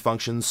utility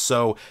functions,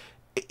 so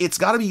it's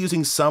got to be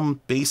using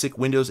some basic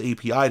Windows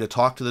API to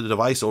talk to the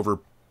device over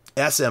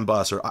SM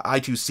bus or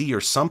I2C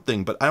or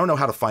something, but I don't know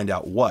how to find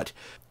out what.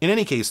 In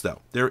any case,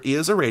 though, there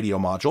is a radio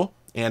module,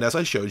 and as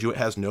I showed you, it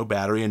has no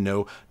battery and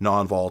no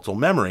non-volatile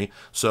memory,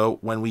 so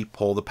when we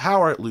pull the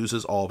power, it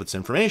loses all of its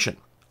information.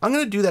 I'm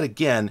going to do that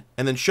again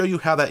and then show you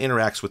how that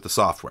interacts with the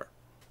software.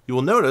 You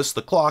will notice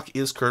the clock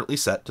is currently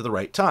set to the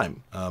right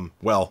time.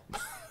 Well,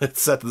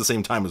 it's set to the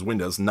same time as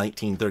Windows,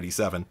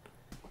 1937.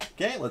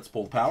 Okay, let's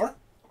pull the power.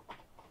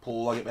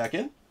 Plug it back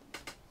in.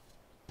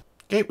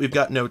 Okay, we've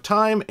got no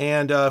time,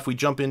 and if we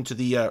jump into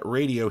the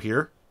radio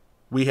here,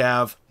 we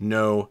have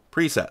no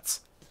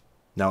presets.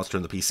 Now let's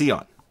turn the PC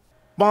on.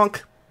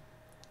 Bonk!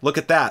 Look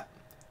at that.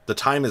 The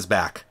time is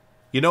back.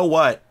 You know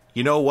what?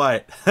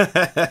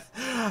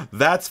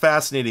 That's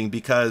fascinating,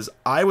 because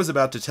I was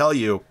about to tell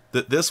you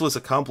that this was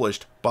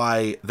accomplished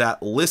by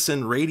that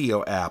Listen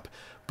Radio app,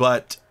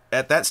 but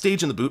at that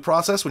stage in the boot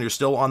process, when you're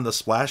still on the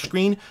splash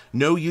screen,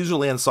 no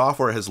userland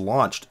software has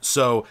launched,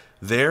 so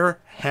there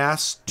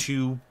has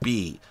to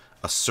be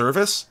a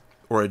service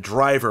or a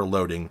driver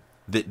loading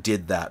that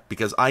did that,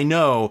 because I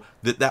know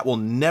that that will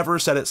never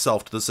set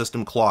itself to the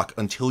system clock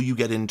until you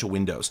get into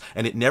Windows,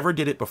 and it never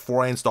did it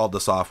before I installed the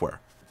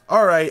software.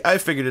 Alright, I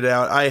figured it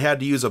out. I had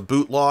to use a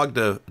boot log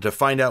to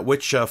find out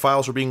which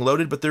files were being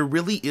loaded, but there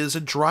really is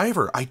a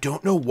driver. I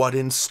don't know what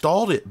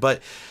installed it, but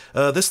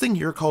this thing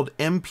here called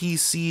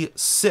MPC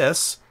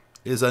Sys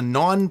is a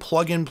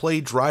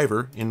non-plug-and-play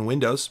driver in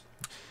Windows.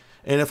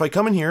 And if I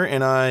come in here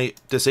and I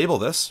disable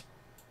this,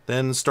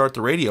 then start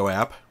the radio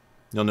app,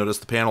 you'll notice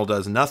the panel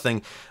does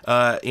nothing,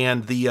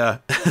 and the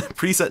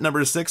preset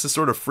number 6 is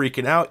sort of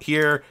freaking out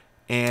here,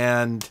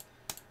 and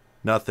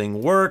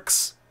nothing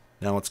works.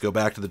 Now let's go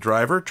back to the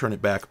driver, turn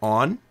it back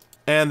on,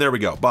 and there we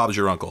go. Bob's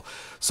your uncle.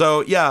 So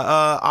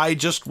yeah, I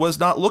just was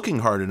not looking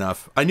hard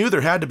enough. I knew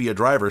there had to be a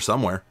driver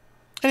somewhere.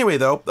 Anyway,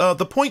 though,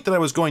 the point that I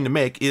was going to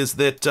make is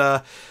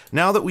that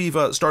now that we've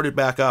started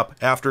back up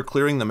after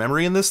clearing the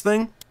memory in this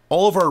thing,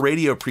 all of our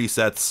radio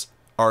presets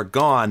are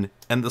gone,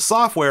 and the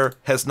software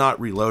has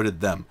not reloaded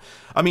them.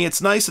 I mean,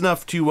 it's nice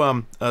enough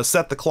to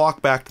set the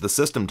clock back to the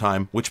system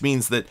time, which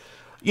means that,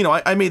 you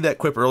know, I made that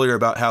quip earlier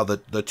about how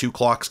the two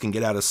clocks can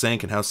get out of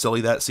sync and how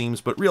silly that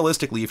seems, but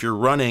realistically, if you're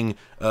running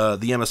the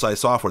MSI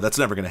software, that's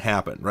never going to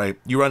happen, right?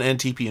 You run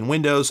NTP in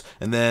Windows,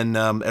 and then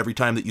every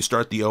time that you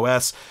start the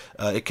OS,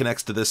 it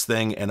connects to this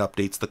thing and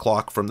updates the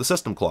clock from the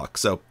system clock,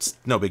 so it's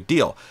no big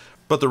deal.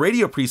 But the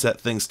radio preset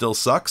thing still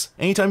sucks.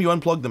 Anytime you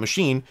unplug the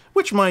machine,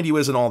 which mind you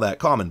isn't all that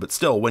common, but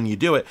still, when you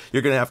do it,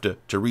 you're going to have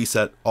to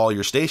reset all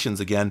your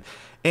stations again.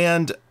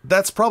 And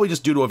that's probably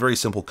just due to a very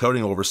simple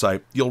coding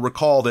oversight. You'll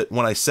recall that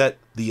when I set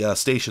the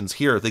stations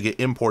here, they get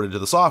imported to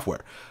the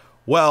software.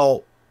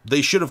 Well,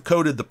 they should have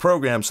coded the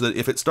program so that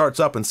if it starts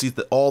up and sees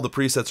that all the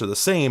presets are the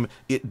same,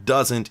 it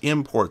doesn't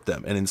import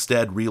them and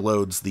instead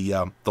reloads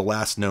the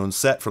last known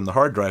set from the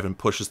hard drive and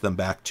pushes them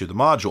back to the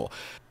module.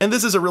 And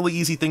this is a really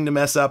easy thing to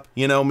mess up.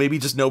 You know, maybe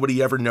just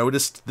nobody ever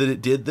noticed that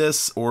it did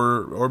this,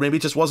 or maybe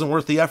it just wasn't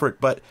worth the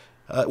effort, but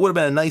it would have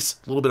been a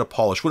nice little bit of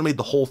polish. Would have made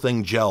the whole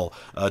thing gel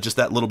just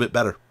that little bit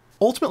better.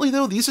 Ultimately,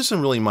 though, these are some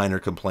really minor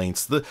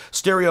complaints. The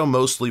stereo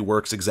mostly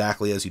works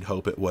exactly as you'd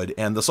hope it would,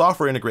 and the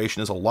software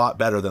integration is a lot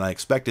better than I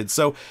expected,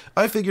 so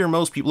I figure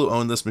most people who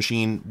own this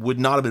machine would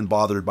not have been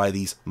bothered by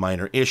these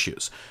minor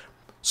issues.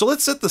 So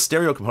let's set the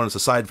stereo components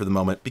aside for the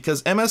moment,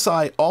 because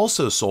MSI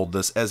also sold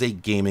this as a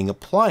gaming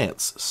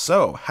appliance.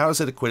 So how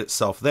does it acquit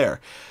itself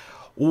there?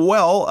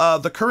 Well,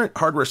 the current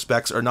hardware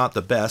specs are not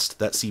the best.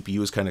 That CPU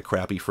is kind of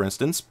crappy, for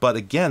instance, but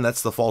again,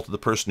 that's the fault of the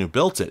person who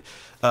built it.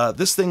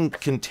 This thing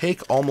can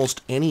take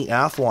almost any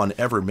Athlon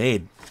ever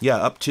made. Yeah,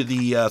 up to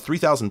the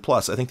 3000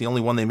 plus. I think the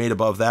only one they made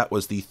above that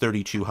was the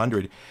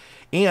 3200.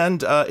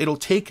 And it'll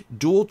take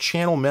dual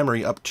channel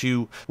memory up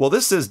to, well,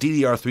 this says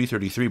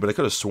DDR333, but I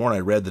could have sworn I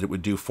read that it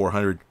would do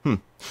 400.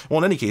 Well,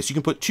 in any case, you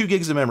can put 2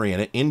 gigs of memory in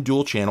it in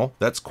dual channel.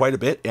 That's quite a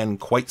bit and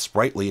quite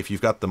sprightly if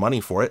you've got the money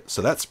for it,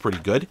 so that's pretty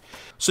good.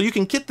 So you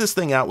can kit this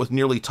thing out with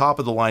nearly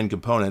top-of-the-line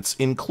components,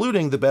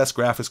 including the best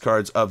graphics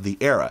cards of the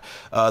era.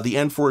 The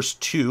Enforce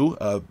 2,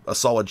 a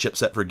solid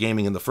chipset for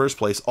gaming in the first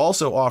place,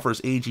 also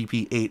offers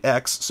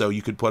AGP8X, so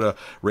you could put a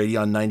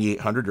Radeon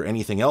 9800 or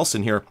anything else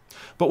in here.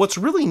 But what's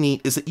really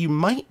neat is that you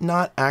might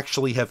not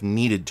actually have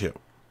needed to.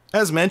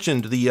 As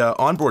mentioned, the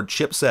onboard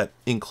chipset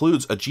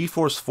includes a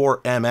GeForce 4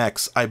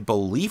 MX, I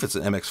believe it's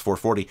an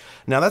MX440.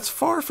 Now that's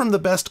far from the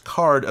best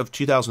card of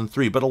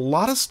 2003, but a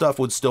lot of stuff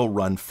would still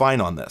run fine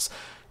on this.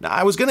 Now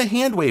I was going to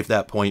hand wave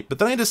that point, but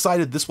then I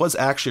decided this was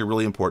actually a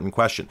really important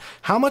question.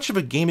 How much of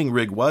a gaming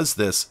rig was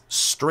this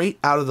straight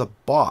out of the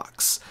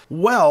box?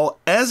 Well,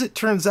 as it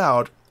turns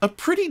out, a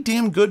pretty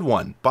damn good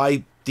one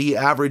by the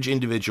average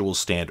individual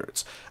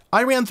standards.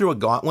 I ran through a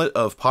gauntlet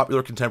of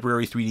popular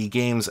contemporary 3D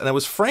games, and I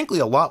was frankly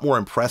a lot more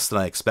impressed than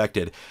I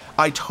expected.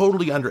 I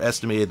totally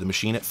underestimated the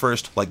machine at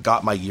first, like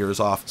got my years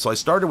off, so I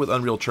started with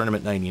Unreal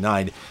Tournament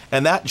 99,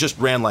 and that just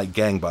ran like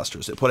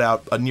gangbusters. It put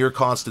out a near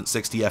constant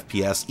 60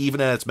 FPS,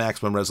 even at its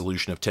maximum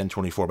resolution of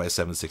 1024 by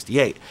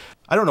 768.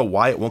 I don't know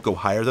why it won't go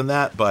higher than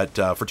that, but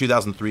for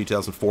 2003,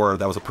 2004,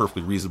 that was a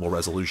perfectly reasonable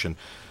resolution.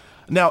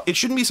 Now, it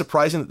shouldn't be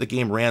surprising that the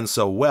game ran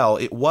so well.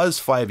 It was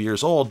 5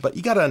 years old, but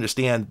you gotta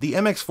understand, the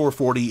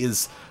MX440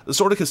 is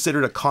sort of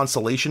considered a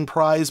consolation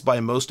prize by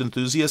most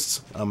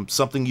enthusiasts,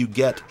 something you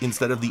get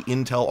instead of the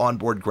Intel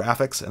onboard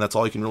graphics, and that's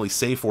all you can really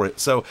say for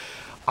it. So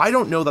I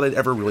don't know that I'd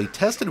ever really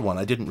tested one.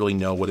 I didn't really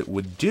know what it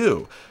would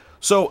do.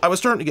 So I was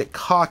starting to get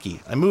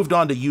cocky. I moved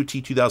on to UT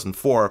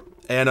 2004,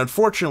 and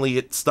unfortunately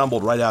it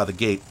stumbled right out of the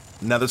gate.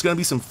 Now there's going to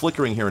be some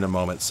flickering here in a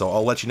moment, so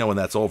I'll let you know when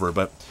that's over,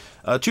 but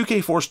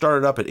 2K4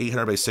 started up at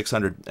 800 by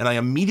 600, and I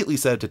immediately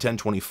set it to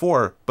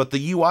 1024, but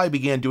the UI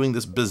began doing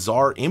this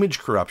bizarre image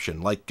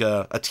corruption, like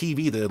a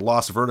TV that had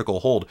lost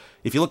vertical hold.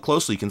 If you look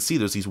closely, you can see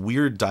there's these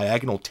weird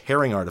diagonal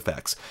tearing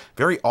artifacts.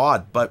 Very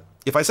odd, but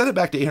if I set it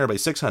back to 800 by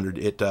 600,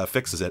 it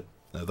fixes it.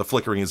 The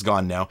flickering is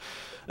gone now.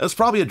 It's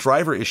probably a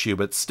driver issue,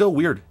 but still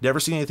weird. Never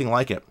seen anything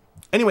like it.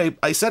 Anyway,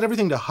 I set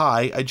everything to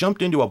high, I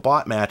jumped into a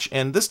bot match,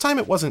 and this time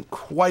it wasn't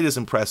quite as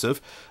impressive.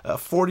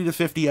 40 to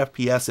 50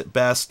 FPS at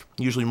best,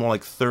 usually more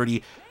like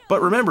 30.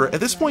 But remember, at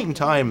this point in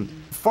time,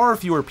 far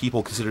fewer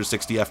people consider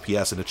 60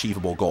 FPS an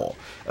achievable goal.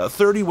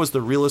 30 was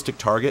the realistic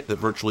target that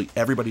virtually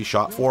everybody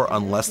shot for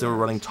unless they were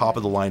running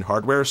top-of-the-line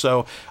hardware,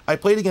 so I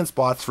played against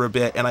bots for a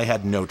bit and I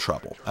had no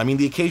trouble. I mean,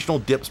 the occasional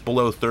dips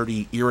below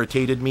 30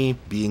 irritated me,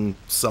 being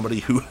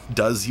somebody who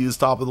does use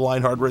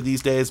top-of-the-line hardware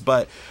these days,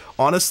 but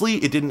honestly,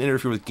 it didn't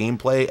interfere with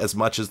gameplay as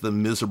much as the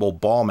miserable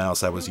ball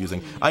mouse I was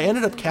using. I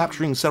ended up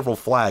capturing several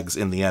flags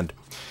in the end.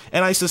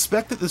 And I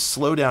suspect that this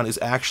slowdown is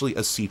actually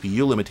a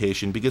CPU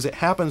limitation because it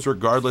happens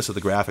regardless of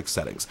the graphics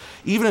settings.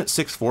 Even at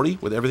 640,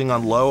 with everything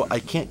on low, I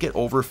can't get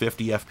over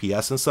 50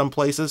 FPS in some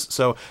places,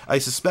 so I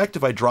suspect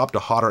if I dropped a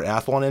hotter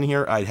Athlon in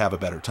here, I'd have a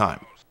better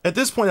time. At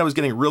this point, I was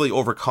getting really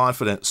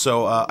overconfident,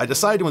 so I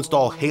decided to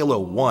install Halo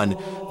 1.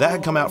 That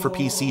had come out for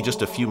PC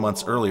just a few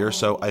months earlier,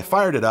 so I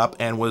fired it up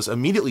and was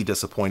immediately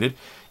disappointed.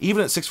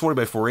 Even at 640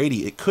 by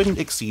 480, it couldn't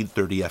exceed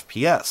 30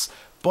 FPS.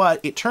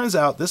 But it turns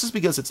out this is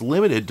because it's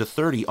limited to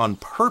 30 on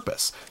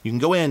purpose. You can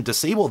go in and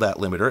disable that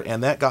limiter,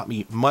 and that got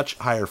me much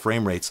higher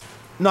frame rates.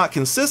 Not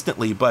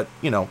consistently, but,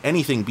 you know,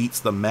 anything beats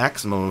the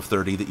maximum of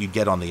 30 that you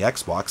get on the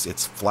Xbox,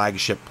 its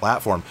flagship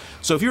platform.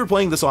 So if you were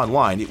playing this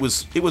online, it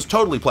was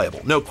totally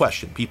playable, no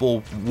question.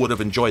 People would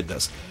have enjoyed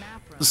this.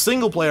 The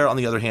single player, on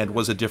the other hand,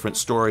 was a different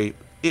story.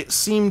 It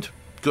seemed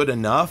good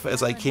enough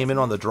as I came in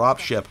on the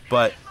dropship,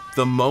 but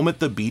the moment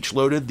the beach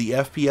loaded, the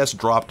FPS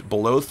dropped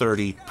below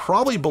 30,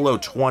 probably below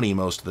 20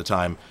 most of the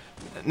time.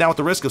 Now, at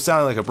the risk of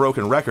sounding like a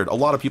broken record, a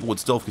lot of people would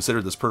still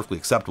consider this perfectly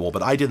acceptable,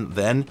 but I didn't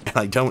then, and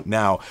I don't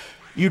now.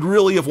 You'd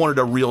really have wanted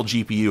a real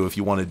GPU if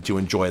you wanted to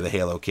enjoy the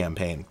Halo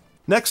campaign.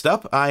 Next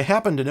up, I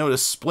happened to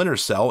notice Splinter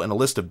Cell in a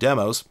list of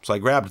demos, so I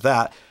grabbed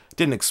that.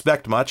 Didn't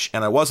expect much,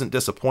 and I wasn't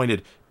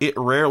disappointed. It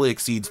rarely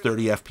exceeds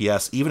 30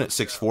 FPS, even at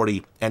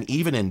 640, and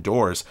even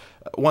indoors.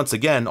 Once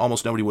again,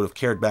 almost nobody would have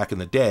cared back in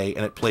the day,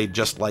 and it played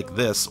just like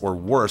this, or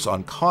worse,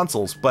 on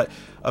consoles, but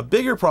a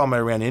bigger problem I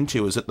ran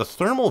into is that the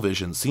thermal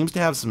vision seems to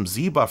have some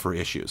Z-buffer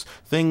issues.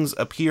 Things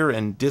appear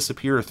and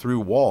disappear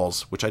through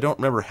walls, which I don't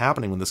remember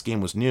happening when this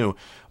game was new,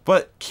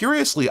 but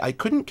curiously, I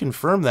couldn't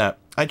confirm that.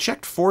 I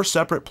checked 4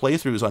 separate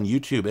playthroughs on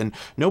YouTube, and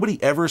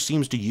nobody ever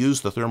seems to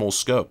use the thermal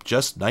scope,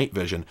 just night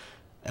vision.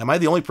 Am I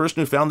the only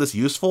person who found this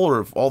useful, or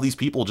have all these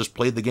people just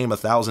played the game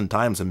 1,000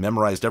 times and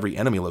memorized every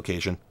enemy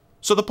location?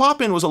 So the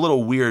pop-in was a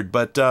little weird,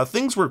 but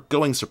things were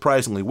going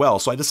surprisingly well,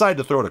 so I decided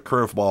to throw it a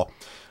curveball.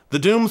 The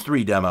Doom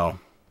 3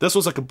 demo. This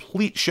was a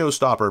complete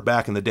showstopper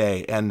back in the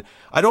day, and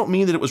I don't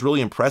mean that it was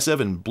really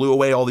impressive and blew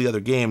away all the other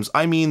games.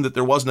 I mean that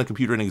there wasn't a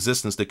computer in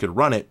existence that could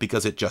run it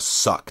because it just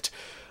sucked.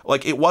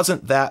 Like, it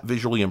wasn't that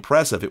visually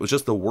impressive, it was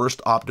just the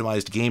worst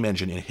optimized game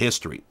engine in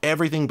history.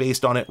 Everything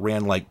based on it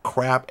ran like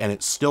crap, and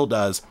it still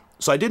does.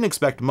 So I didn't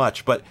expect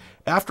much, but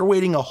after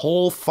waiting a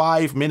whole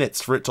 5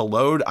 minutes for it to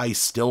load, I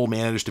still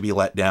managed to be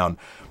let down.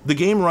 The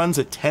game runs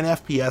at 10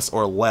 FPS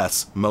or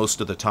less most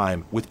of the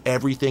time, with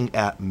everything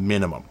at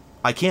minimum.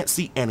 I can't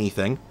see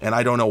anything, and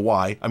I don't know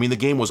why. I mean, the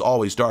game was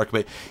always dark,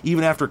 but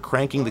even after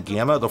cranking the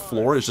gamma, the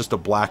floor is just a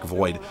black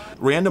void.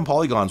 Random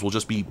polygons will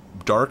just be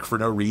dark for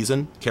no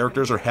reason.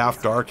 Characters are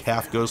half dark,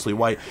 half ghostly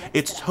white.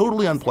 It's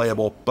totally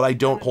unplayable, but I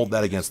don't hold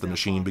that against the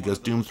machine because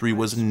Doom 3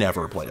 was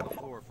never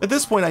playable. At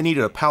this point, I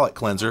needed a palette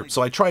cleanser,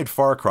 so I tried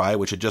Far Cry,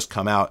 which had just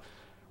come out.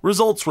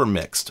 Results were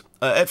mixed.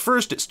 At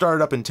first, it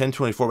started up in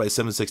 1024 by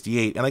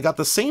 768, and I got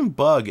the same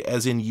bug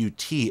as in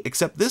UT,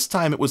 except this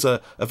time it was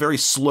a very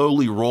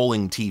slowly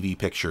rolling TV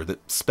picture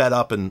that sped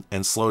up and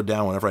slowed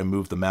down whenever I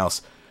moved the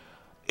mouse.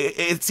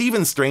 It's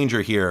even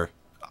stranger here.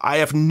 I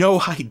have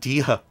no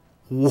idea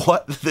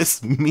what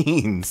this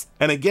means.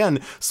 And again,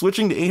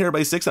 switching to 800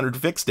 by 600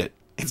 fixed it.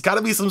 It's got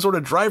to be some sort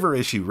of driver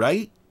issue,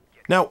 right?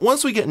 Now,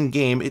 once we get in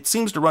game, it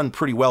seems to run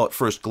pretty well at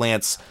first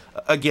glance.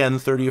 Again,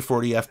 30 or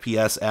 40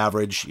 FPS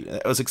average,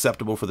 it was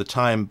acceptable for the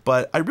time,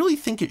 but I really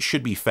think it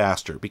should be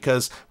faster,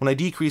 because when I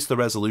decrease the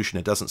resolution,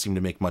 it doesn't seem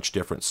to make much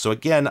difference. So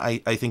again, I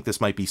think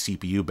this might be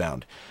CPU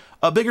bound.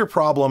 A bigger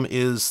problem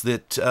is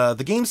that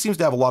the game seems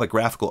to have a lot of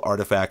graphical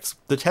artifacts.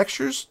 The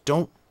textures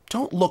don't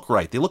look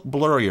right. They look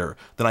blurrier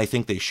than I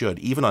think they should,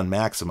 even on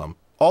maximum.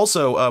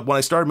 Also, when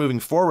I started moving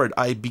forward,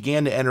 I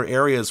began to enter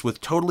areas with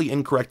totally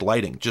incorrect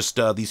lighting, just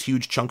these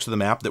huge chunks of the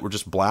map that were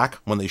just black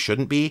when they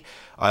shouldn't be.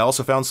 I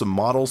also found some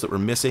models that were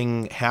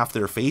missing half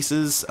their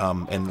faces,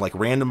 and like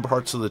random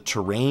parts of the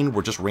terrain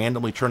were just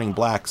randomly turning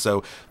black,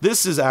 so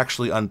this is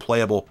actually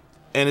unplayable.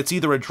 And it's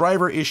either a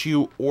driver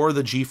issue or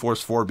the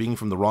GeForce 4 being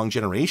from the wrong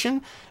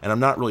generation, and I'm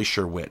not really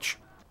sure which.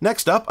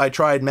 Next up, I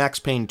tried Max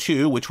Payne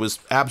 2, which was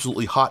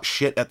absolutely hot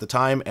shit at the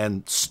time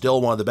and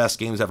still one of the best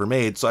games ever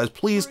made, so I was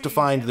pleased to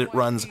find that it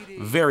runs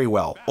very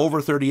well,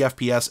 over 30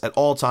 FPS at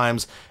all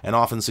times, and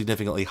often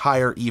significantly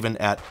higher even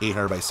at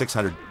 800 by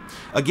 600.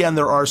 Again,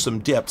 there are some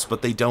dips,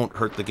 but they don't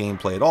hurt the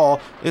gameplay at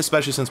all,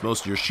 especially since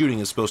most of your shooting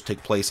is supposed to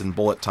take place in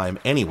bullet time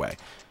anyway.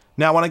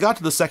 Now, when I got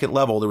to the second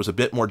level, there was a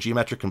bit more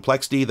geometric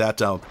complexity that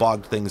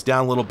bogged things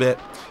down a little bit.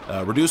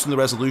 Reducing the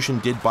resolution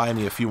did buy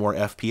me a few more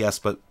FPS,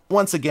 but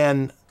once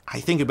again, I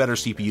think a better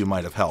CPU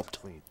might have helped.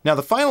 Now,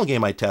 the final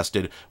game I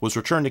tested was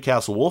Return to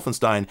Castle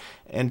Wolfenstein,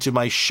 and to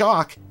my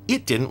shock,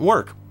 it didn't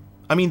work.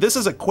 I mean, this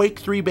is a Quake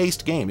 3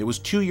 based game. It was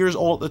 2 years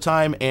old at the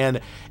time,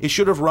 and it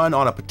should have run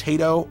on a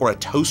potato or a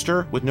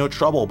toaster with no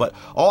trouble, but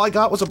all I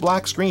got was a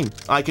black screen.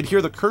 I could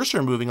hear the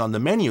cursor moving on the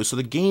menu, so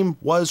the game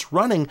was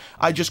running,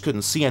 I just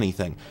couldn't see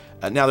anything.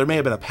 Now, there may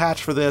have been a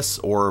patch for this,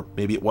 or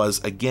maybe it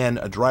was, again,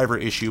 a driver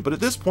issue, but at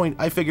this point,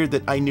 I figured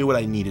that I knew what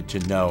I needed to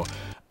know.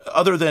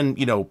 Other than,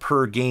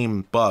 per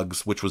game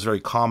bugs, which was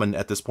very common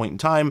at this point in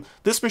time,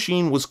 this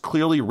machine was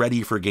clearly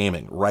ready for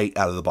gaming right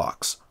out of the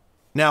box.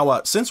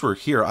 Now, since we're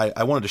here,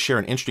 I wanted to share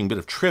an interesting bit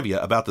of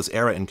trivia about this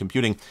era in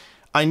computing.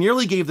 I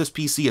nearly gave this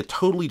PC a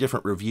totally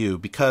different review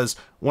because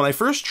when I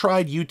first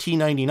tried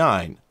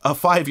UT99, a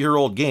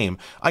 5-year-old game,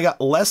 I got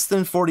less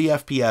than 40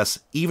 FPS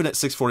even at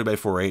 640 by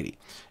 480.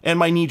 And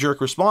my knee-jerk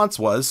response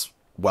was,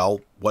 well,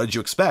 what did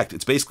you expect?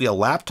 It's basically a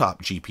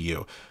laptop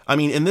GPU. I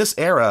mean, in this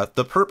era,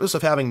 the purpose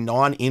of having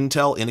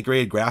non-Intel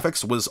integrated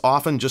graphics was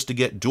often just to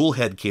get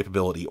dual-head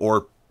capability,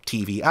 or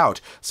TV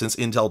out, since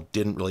Intel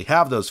didn't really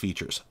have those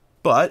features.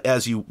 But,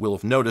 as you will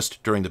have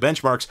noticed during the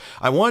benchmarks,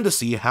 I wanted to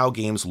see how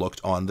games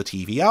looked on the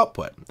TV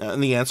output.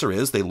 And the answer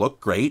is they look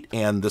great,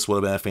 and this would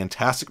have been a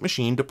fantastic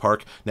machine to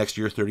park next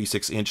to your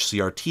 36-inch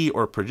CRT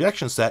or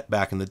projection set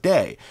back in the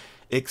day.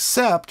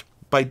 Except,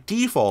 by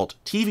default,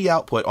 TV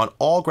output on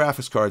all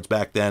graphics cards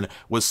back then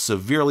was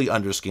severely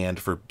underscanned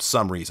for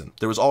some reason.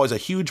 There was always a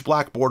huge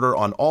black border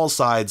on all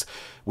sides,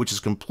 which is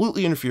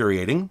completely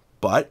infuriating,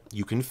 but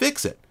you can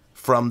fix it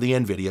from the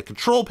NVIDIA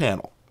control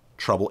panel.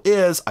 Trouble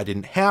is, I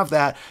didn't have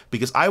that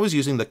because I was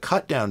using the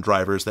cut-down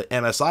drivers that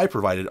MSI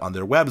provided on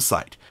their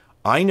website.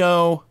 I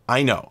know.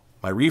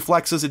 My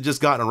reflexes had just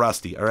gotten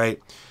rusty,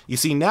 alright? You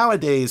see,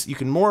 nowadays, you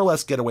can more or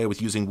less get away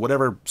with using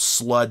whatever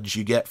sludge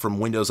you get from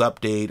Windows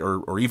Update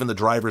or even the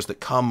drivers that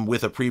come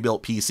with a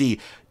pre-built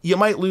PC. You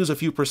might lose a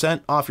few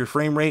 % off your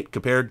frame rate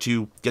compared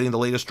to getting the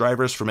latest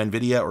drivers from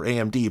NVIDIA or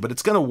AMD, but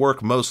it's going to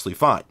work mostly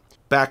fine.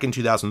 Back in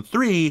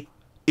 2003,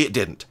 it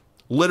didn't.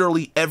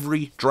 Literally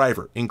every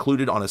driver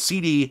included on a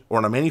CD or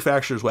on a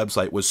manufacturer's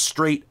website was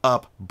straight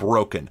up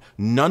broken.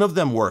 None of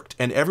them worked,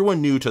 and everyone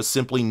knew to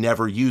simply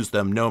never use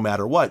them no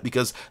matter what,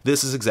 because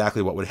this is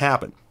exactly what would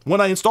happen.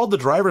 When I installed the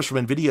drivers from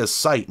NVIDIA's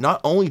site,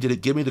 not only did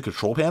it give me the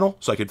control panel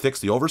so I could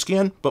fix the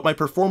overscan, but my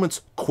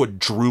performance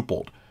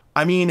quadrupled.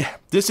 I mean,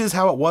 this is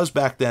how it was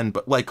back then,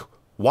 but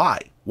why?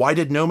 Why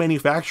did no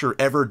manufacturer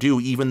ever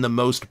do even the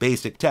most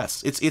basic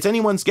tests? It's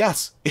anyone's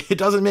guess. It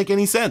doesn't make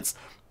any sense.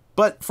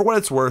 But for what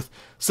it's worth,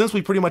 since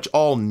we pretty much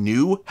all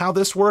knew how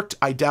this worked,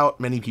 I doubt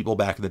many people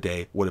back in the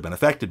day would have been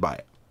affected by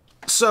it.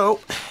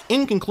 So,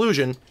 in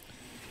conclusion,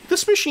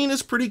 this machine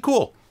is pretty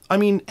cool. I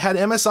mean, had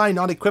MSI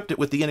not equipped it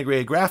with the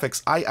integrated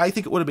graphics, I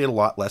think it would have made a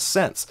lot less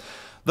sense.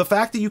 The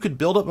fact that you could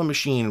build up a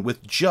machine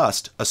with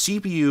just a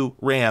CPU,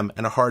 RAM,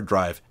 and a hard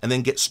drive, and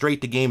then get straight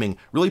to gaming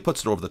really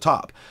puts it over the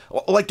top.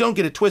 Don't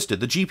get it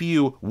twisted, the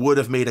GPU would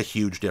have made a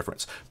huge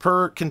difference.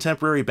 Per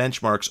contemporary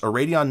benchmarks, a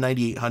Radeon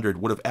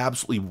 9800 would have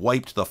absolutely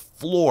wiped the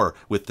floor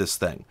with this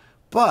thing.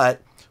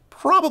 But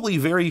probably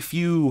very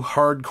few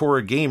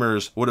hardcore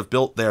gamers would have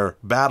built their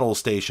battle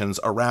stations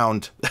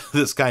around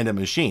this kind of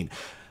machine.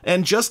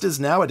 And just as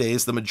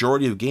nowadays the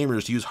majority of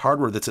gamers use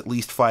hardware that's at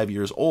least 5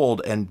 years old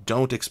and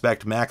don't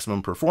expect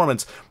maximum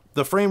performance,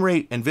 the frame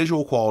rate and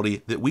visual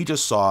quality that we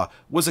just saw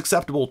was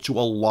acceptable to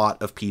a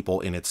lot of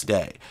people in its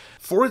day.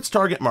 For its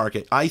target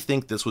market, I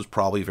think this was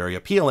probably very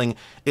appealing,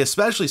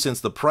 especially since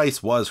the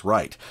price was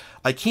right.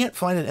 I can't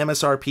find an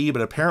MSRP,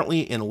 but apparently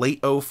in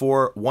late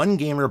 04, one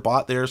gamer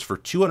bought theirs for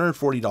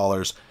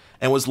 $240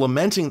 and was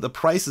lamenting the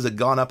prices had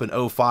gone up in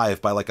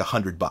 05 by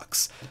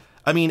 $100.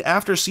 I mean,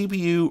 after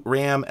CPU,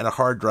 RAM, and a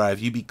hard drive,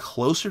 you'd be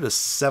closer to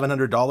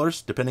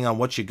 $700, depending on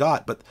what you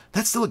got, but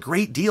that's still a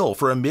great deal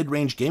for a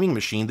mid-range gaming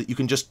machine that you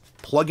can just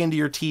plug into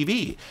your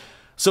TV.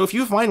 So if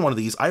you find one of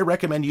these, I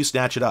recommend you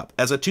snatch it up.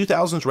 As a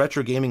 2000s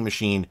retro gaming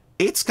machine,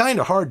 it's kind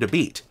of hard to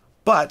beat.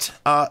 But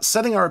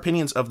setting our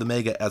opinions of the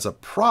Mega as a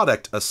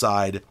product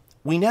aside,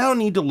 we now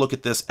need to look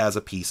at this as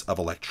a piece of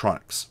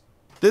electronics.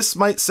 This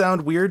might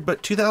sound weird,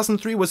 but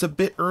 2003 was a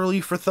bit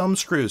early for thumb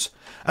screws.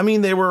 I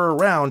mean, they were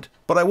around,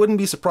 but I wouldn't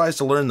be surprised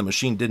to learn the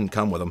machine didn't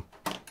come with them.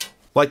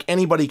 Like,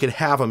 anybody could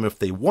have them if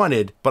they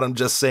wanted, but I'm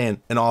just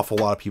saying an awful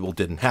lot of people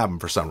didn't have them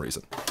for some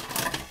reason.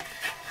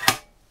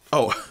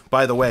 Oh,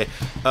 by the way,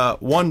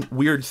 one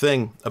weird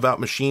thing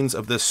about machines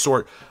of this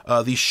sort,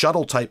 these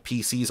shuttle-type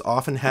PCs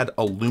often had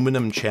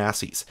aluminum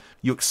chassis.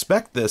 You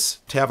expect this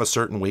to have a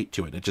certain weight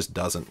to it, it just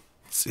doesn't.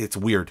 It's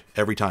weird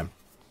every time.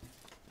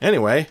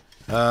 Anyway,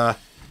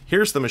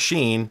 here's the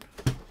machine,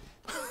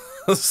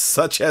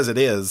 such as it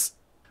is.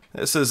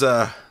 This is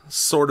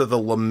sort of the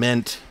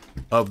lament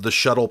of the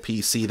shuttle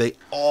PC. They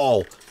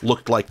all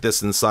looked like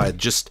this inside,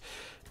 just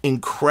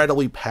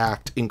incredibly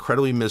packed,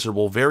 incredibly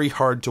miserable, very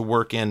hard to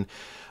work in.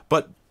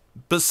 But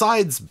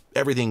besides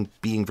everything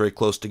being very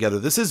close together,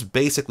 this is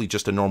basically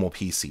just a normal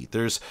PC.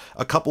 There's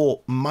a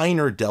couple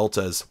minor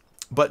deltas,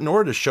 but in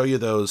order to show you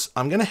those,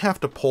 I'm going to have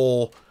to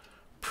pull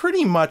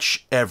pretty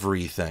much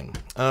everything.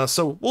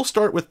 So we'll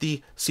start with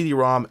the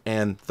CD-ROM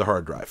and the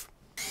hard drive.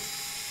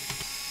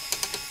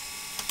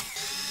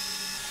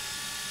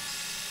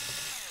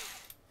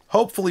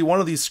 Hopefully one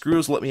of these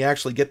screws will let me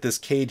actually get this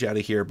cage out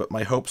of here, but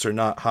my hopes are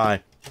not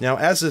high. Now,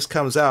 as this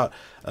comes out,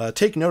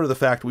 take note of the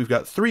fact we've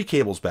got 3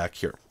 cables back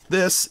here.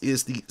 This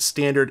is the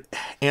standard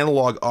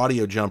analog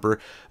audio jumper.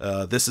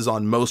 This is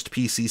on most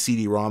PC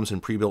CD-ROMs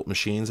and pre-built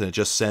machines, and it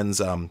just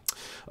sends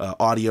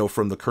audio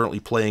from the currently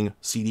playing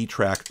CD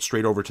track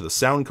straight over to the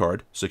sound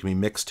card, so it can be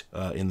mixed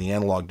in the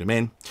analog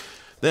domain.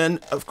 Then,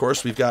 of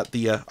course, we've got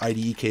the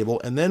IDE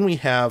cable, and then we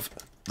have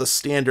the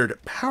standard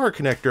power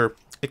connector,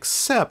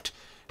 except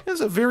it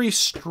has a very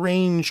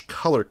strange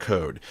color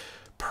code.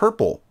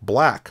 Purple,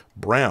 black,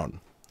 brown.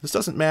 This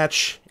doesn't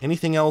match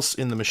anything else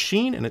in the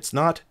machine, and it's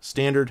not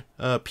standard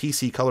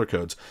PC color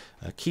codes.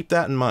 Keep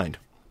that in mind.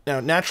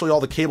 Now, naturally, all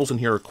the cables in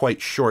here are quite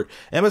short.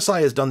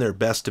 MSI has done their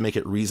best to make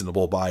it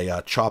reasonable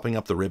by chopping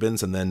up the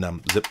ribbons and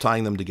then zip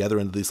tying them together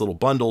into these little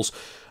bundles,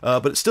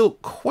 but it's still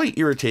quite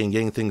irritating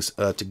getting things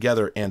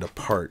together and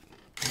apart.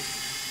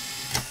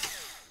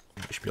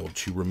 I should be able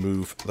to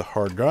remove the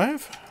hard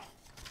drive.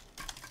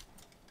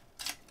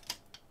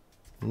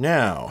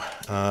 Now,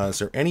 is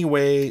there any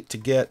way to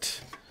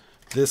get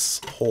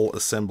this whole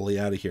assembly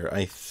out of here?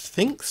 I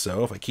think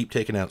so, if I keep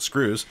taking out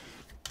screws.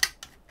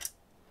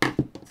 I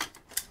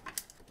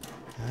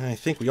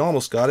think we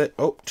almost got it.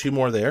 Oh, 2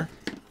 more there.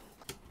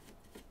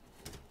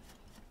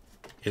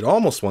 It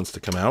almost wants to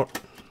come out.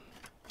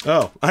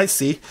 Oh, I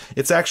see.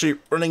 It's actually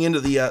running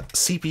into the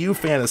CPU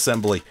fan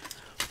assembly.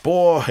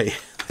 Boy,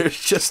 there's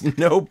just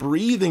no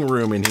breathing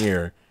room in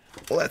here.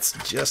 Let's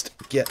just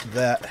get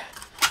that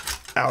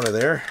out of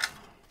there.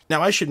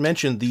 Now, I should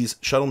mention these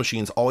shuttle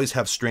machines always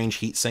have strange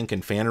heatsink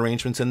and fan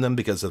arrangements in them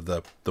because of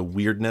the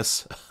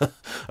weirdness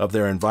of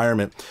their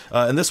environment.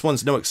 And this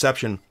one's no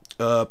exception.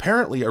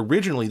 Apparently,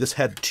 originally, this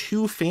had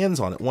 2 fans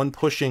on it, one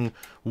pushing,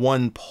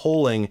 one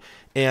pulling.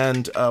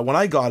 And when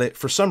I got it,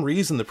 for some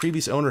reason, the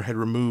previous owner had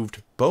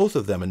removed both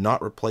of them and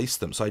not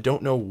replaced them. So I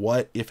don't know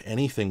what, if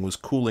anything, was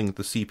cooling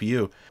the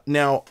CPU.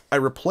 Now, I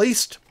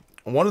replaced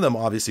one of them,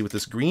 obviously, with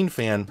this green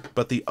fan,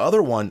 but the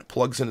other one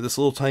plugs into this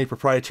little tiny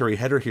proprietary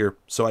header here,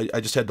 so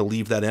I just had to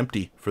leave that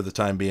empty for the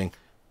time being.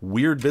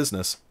 Weird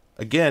business.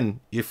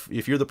 Again, if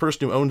you're the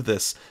person who owned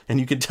this,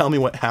 and you can tell me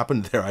what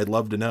happened there, I'd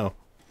love to know.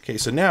 Okay,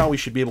 so now we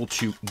should be able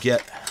to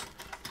get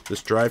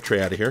this drive tray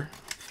out of here.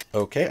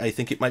 Okay, I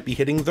think it might be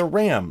hitting the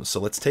RAM, so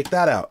let's take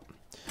that out.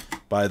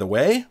 By the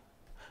way,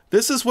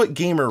 this is what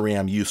gamer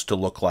RAM used to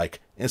look like.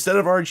 Instead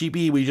of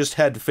RGB, we just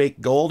had fake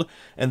gold,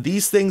 and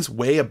these things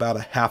weigh about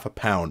 ½ a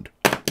pound.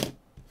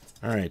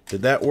 All right,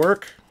 did that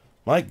work?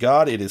 My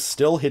God, it is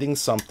still hitting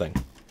something.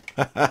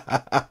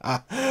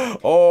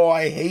 Oh,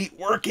 I hate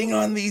working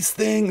on these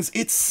things.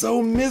 It's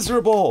so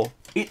miserable.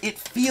 It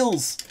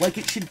feels like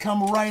it should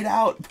come right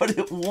out, but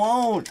it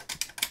won't.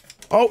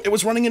 Oh, it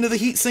was running into the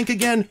heatsink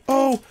again.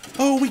 Oh,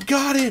 we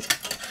got it.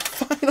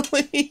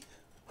 Finally.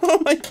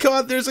 Oh my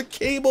God, there's a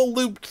cable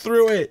looped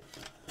through it.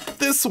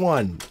 This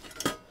one.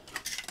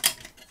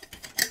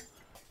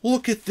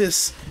 Look at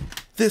this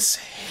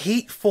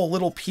hateful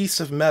little piece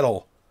of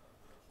metal.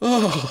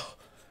 Oh,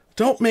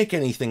 don't make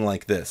anything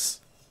like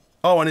this.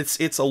 Oh, and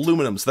it's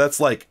aluminum, so that's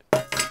like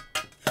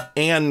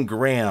an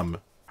gram.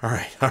 All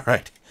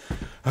right.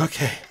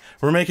 Okay,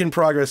 we're making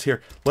progress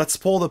here. Let's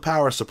pull the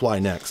power supply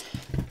next.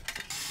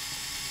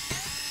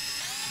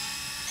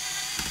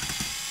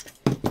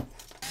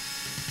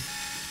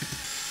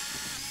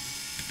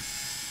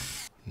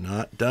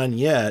 Not done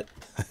yet.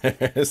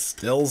 There's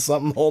still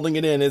something holding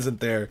it in, isn't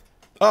there?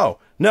 Oh,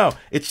 no,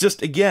 it's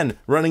just, again,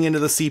 running into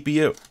the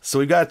CPU. So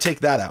we've got to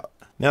take that out.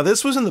 Now,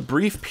 this was in the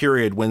brief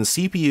period when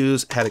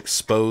CPUs had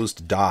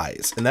exposed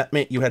dies, and that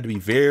meant you had to be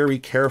very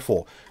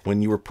careful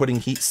when you were putting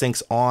heat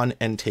sinks on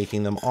and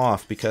taking them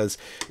off, because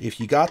if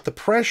you got the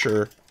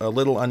pressure a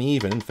little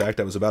uneven, in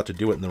fact, I was about to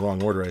do it in the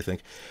wrong order, I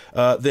think,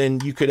 then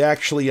you could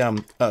actually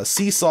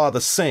seesaw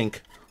the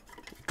sink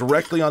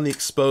directly on the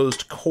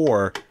exposed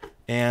core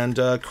and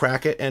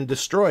crack it and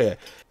destroy it.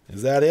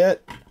 Is that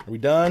it? Are we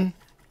done?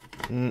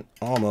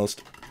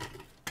 Almost.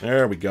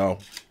 There we go.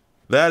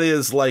 That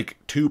is like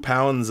 2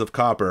 pounds of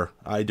copper.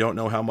 I don't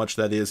know how much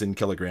that is in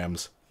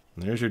kilograms.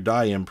 And there's your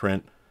die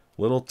imprint.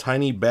 Little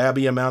tiny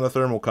babby amount of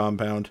thermal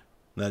compound.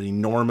 That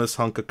enormous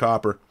hunk of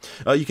copper.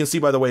 You can see,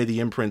 by the way,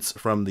 the imprints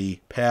from the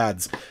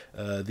pads.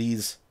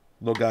 These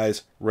little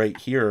guys right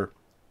here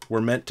were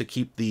meant to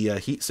keep the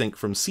heatsink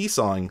from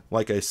seesawing,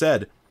 like I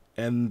said.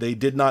 And they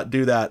did not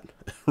do that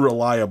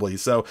reliably.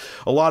 So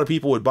a lot of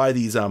people would buy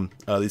these custom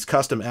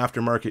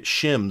aftermarket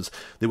shims.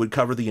 They would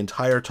cover the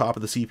entire top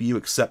of the CPU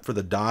except for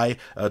the die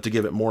to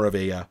give it more of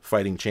a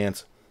fighting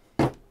chance.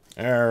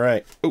 All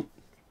right. Oh,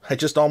 I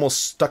just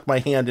almost stuck my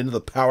hand into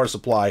the power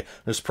supply.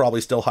 There's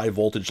probably still high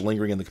voltage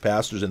lingering in the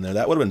capacitors in there.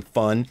 That would have been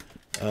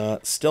fun.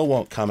 Still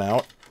won't come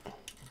out.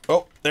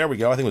 Oh, there we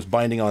go. I think it was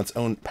binding on its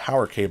own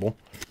power cable.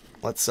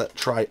 Let's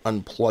try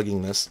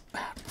unplugging this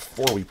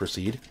before we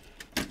proceed.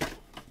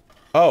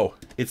 Oh,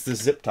 it's the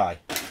zip tie.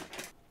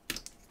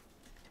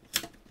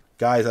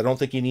 Guys, I don't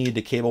think you needed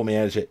to cable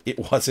manage it.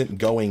 It wasn't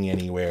going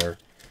anywhere.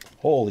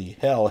 Holy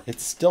hell, it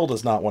still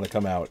does not want to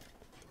come out.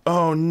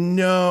 Oh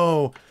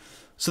no!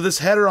 So this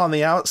header on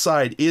the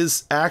outside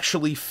is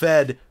actually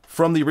fed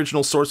from the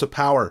original source of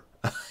power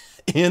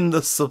in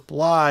the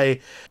supply.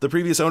 The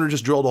previous owner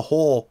just drilled a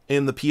hole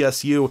in the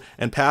PSU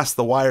and passed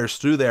the wires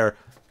through there,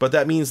 but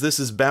that means this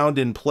is bound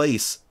in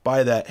place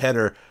by that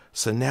header.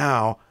 So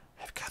now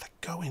I've got to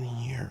go in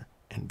here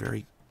and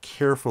very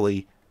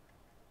carefully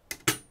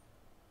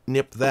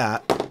nip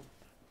that,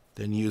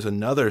 then use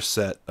another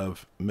set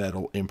of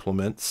metal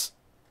implements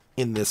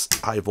in this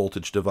high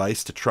voltage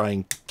device to try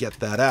and get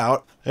that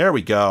out. There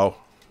we go.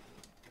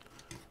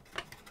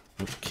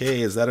 Okay,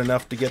 is that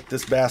enough to get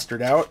this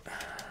bastard out?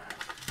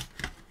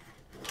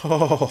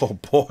 Oh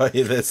boy,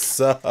 this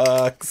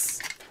sucks.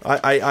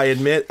 I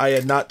admit I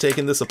had not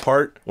taken this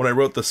apart when I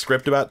wrote the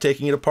script about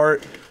taking it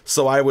apart,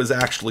 so I was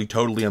actually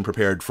totally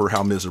unprepared for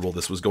how miserable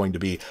this was going to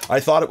be. I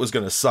thought it was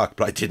going to suck,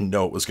 but I didn't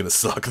know it was going to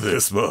suck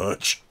this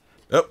much.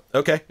 Oh,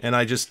 okay, and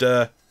I just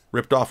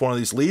ripped off one of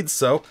these leads,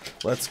 so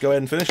let's go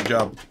ahead and finish the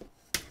job.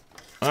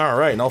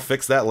 Alright, and I'll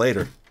fix that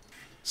later.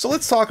 So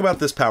let's talk about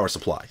this power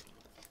supply.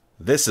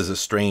 This is a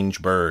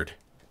strange bird.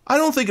 I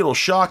don't think it'll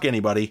shock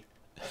anybody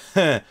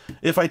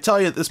if I tell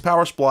you that this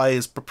power supply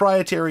is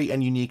proprietary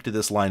and unique to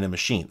this line of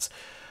machines.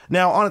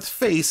 Now, on its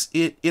face,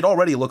 it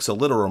already looks a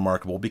little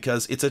remarkable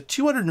because it's a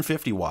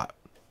 250 watt,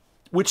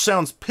 which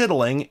sounds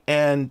piddling,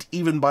 and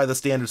even by the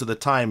standards of the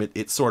time,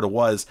 it sort of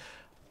was.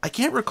 I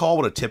can't recall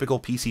what a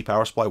typical PC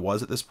power supply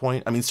was at this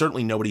point. I mean,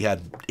 certainly nobody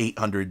had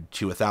 800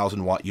 to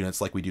 1,000 watt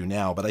units like we do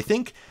now, but I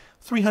think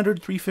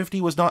 300, 350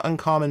 was not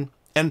uncommon.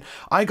 And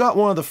I got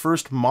one of the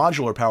first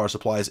modular power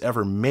supplies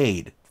ever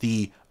made,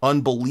 the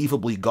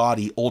unbelievably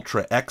gaudy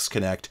Ultra X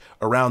Connect,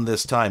 around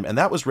this time, and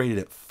that was rated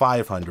at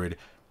 500.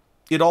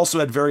 It also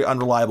had very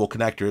unreliable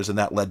connectors, and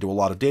that led to a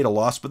lot of data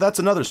loss, but that's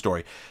another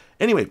story.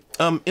 Anyway,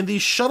 in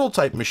these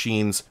shuttle-type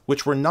machines,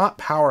 which were not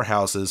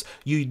powerhouses,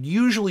 you'd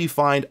usually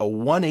find a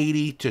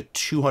 180 to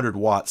 200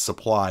 watt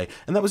supply,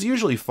 and that was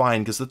usually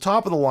fine because the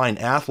top-of-the-line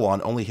Athlon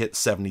only hit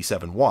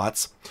 77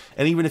 watts,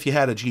 and even if you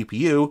had a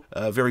GPU,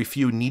 very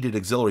few needed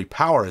auxiliary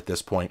power at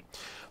this point.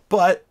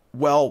 But,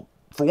 well,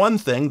 for one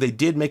thing, they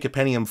did make a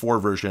Pentium 4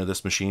 version of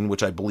this machine,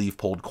 which I believe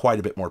pulled quite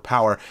a bit more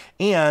power,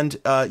 and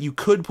you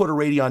could put a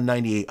Radeon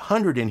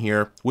 9800 in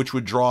here, which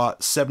would draw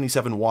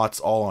 77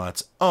 watts all on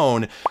its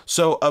own,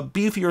 so a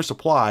beefier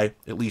supply,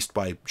 at least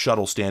by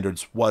shuttle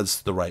standards,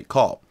 was the right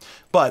call.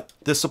 But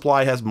this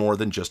supply has more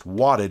than just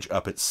wattage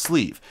up its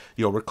sleeve.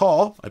 You'll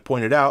recall, I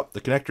pointed out, the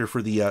connector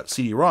for the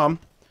CD-ROM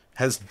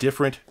has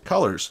different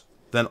colors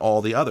than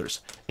all the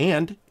others,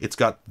 and it's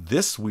got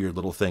this weird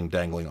little thing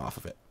dangling off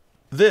of it.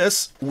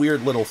 This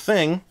weird little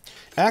thing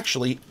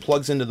actually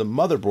plugs into the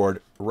motherboard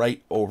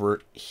right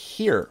over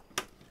here.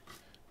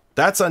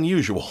 That's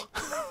unusual.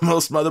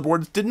 Most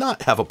motherboards did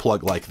not have a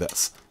plug like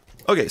this.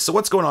 Okay, so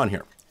what's going on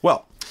here?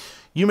 Well,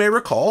 you may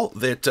recall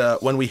that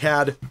when we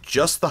had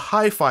just the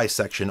Hi-Fi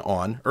section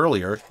on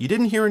earlier, you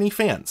didn't hear any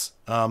fans.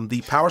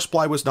 The power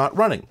supply was not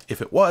running.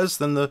 If it was,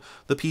 then the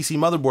PC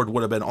motherboard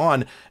would have been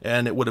on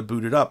and it would have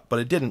booted up, but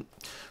it didn't.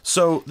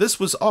 So this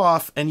was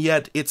off, and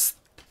yet it's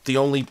the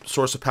only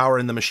source of power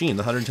in the machine.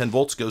 The 110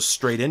 volts goes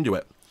straight into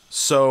it.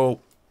 So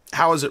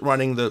how is it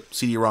running the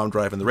CD-ROM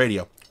drive and the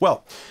radio?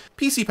 Well,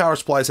 PC power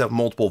supplies have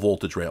multiple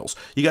voltage rails.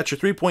 You got your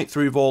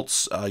 3.3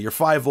 volts, your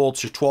 5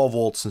 volts, your 12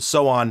 volts, and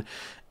so on.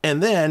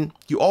 And then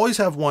you always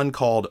have one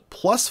called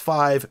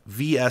 +5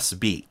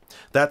 VSB.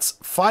 That's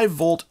 5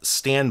 volt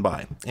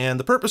standby. And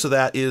the purpose of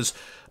that is,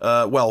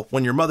 well,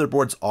 when your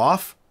motherboard's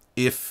off,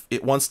 if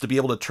it wants to be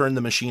able to turn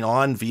the machine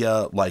on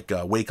via like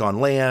wake on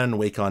LAN,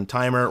 wake on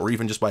timer, or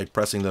even just by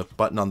pressing the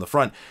button on the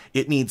front,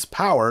 it needs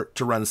power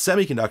to run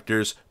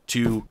semiconductors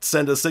to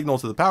send a signal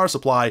to the power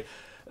supply.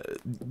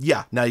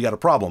 Yeah, now you got a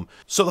problem.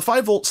 So the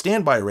 5-volt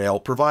standby rail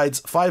provides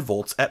 5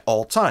 volts at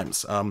all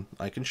times.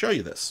 I can show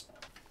you this.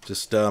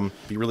 Just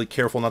be really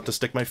careful not to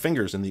stick my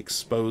fingers in the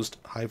exposed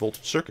high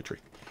voltage circuitry.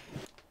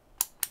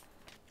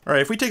 All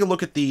right, if we take a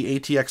look at the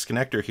ATX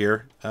connector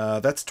here,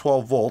 that's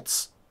 12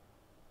 volts,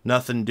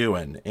 nothing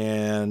doing.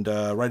 And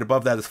right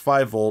above that is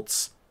 5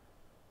 volts,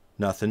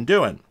 nothing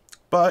doing.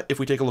 But if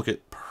we take a look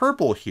at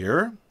purple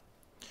here,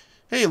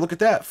 hey, look at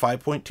that,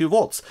 5.2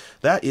 volts.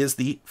 That is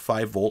the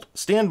 5-volt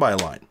standby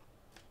line.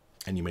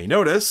 And you may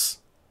notice,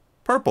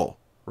 purple,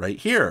 right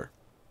here.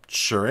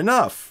 Sure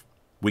enough,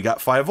 we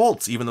got 5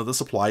 volts, even though the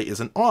supply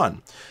isn't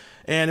on.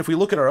 And if we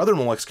look at our other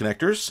Molex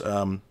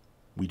connectors,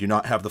 we do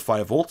not have the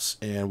 5 volts,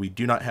 and we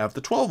do not have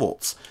the 12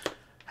 volts.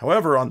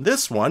 However, on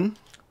this one,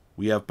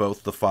 we have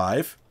both the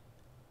 5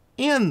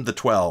 and the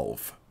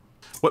 12.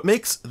 What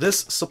makes this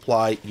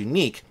supply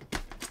unique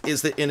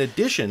is that in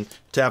addition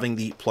to having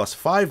the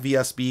 +5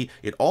 VSB,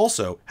 it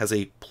also has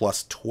a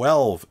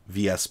 +12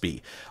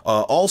 VSB.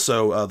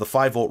 Also, the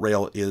 5-volt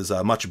rail is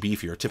much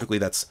beefier. Typically,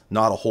 that's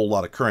not a whole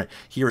lot of current.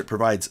 Here, it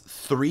provides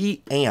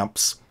 3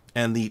 amps,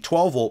 and the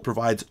 12-volt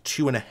provides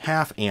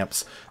 2.5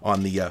 amps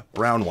on the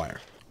brown wire.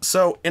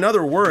 So, in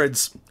other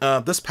words,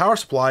 this power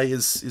supply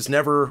is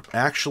never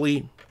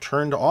actually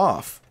turned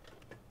off.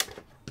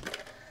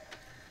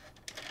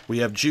 We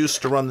have juice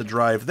to run the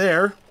drive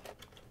there,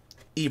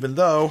 even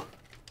though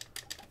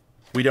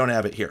we don't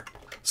have it here.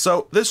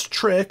 So this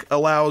trick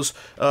allows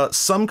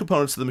some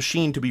components of the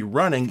machine to be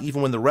running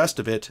even when the rest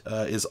of it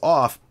is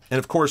off. And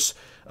of course,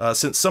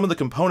 since some of the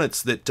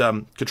components that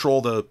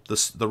control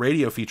the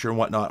radio feature and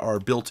whatnot are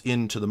built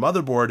into the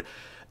motherboard,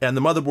 and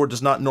the motherboard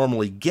does not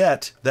normally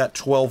get that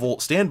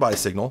 12-volt standby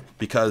signal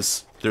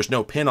because there's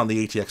no pin on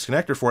the ATX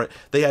connector for it,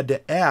 they had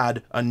to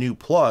add a new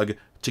plug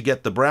to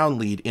get the brown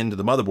lead into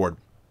the motherboard.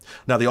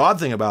 Now, the odd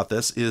thing about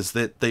this is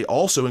that they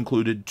also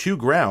included 2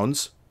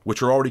 grounds,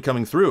 which are already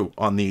coming through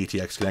on the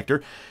ATX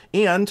connector,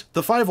 and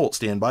the 5-volt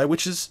standby,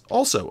 which is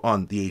also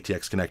on the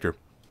ATX connector.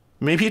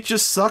 Maybe it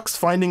just sucks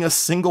finding a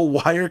single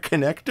wire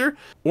connector?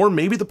 Or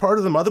maybe the part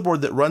of the motherboard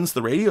that runs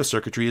the radio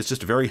circuitry is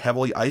just very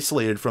heavily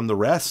isolated from the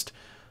rest.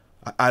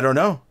 I don't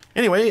know.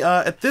 Anyway,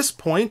 at this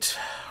point,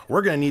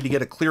 we're going to need to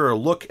get a clearer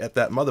look at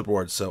that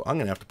motherboard, so I'm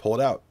going to have to pull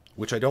it out,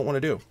 which I don't want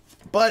to do.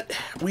 But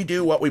we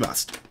do what we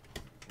must.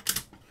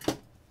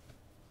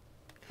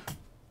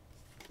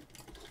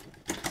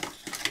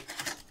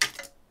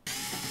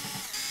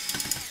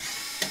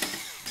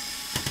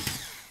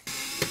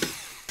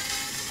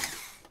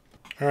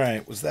 All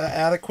right, was that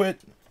adequate?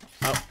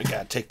 Oh, I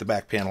gotta take the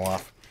back panel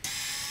off.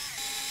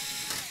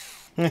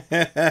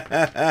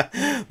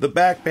 The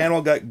back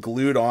panel got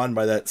glued on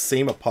by that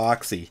same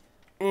epoxy.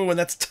 Ooh, and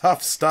that's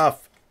tough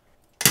stuff.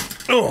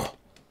 Oh,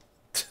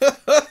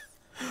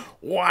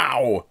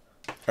 wow.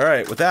 All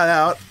right, with that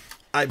out,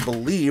 I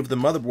believe the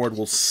motherboard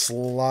will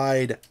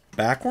slide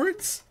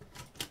backwards.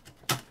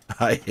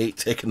 I hate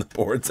taking the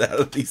boards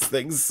out of these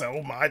things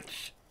so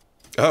much.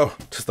 Oh,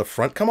 does the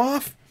front come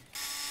off?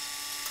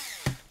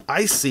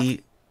 I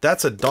see,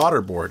 that's a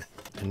daughter board.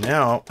 And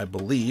now I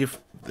believe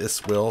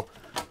this will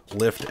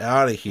lift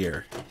out of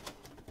here.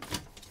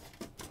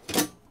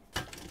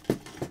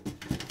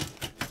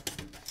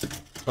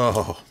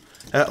 Oh,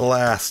 at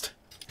last.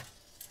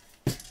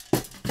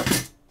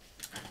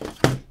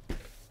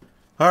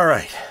 All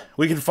right,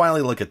 we can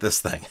finally look at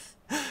this thing.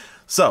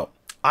 So,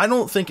 I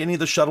don't think any of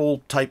the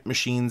shuttle type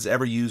machines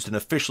ever used an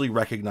officially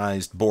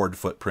recognized board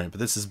footprint, but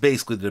this is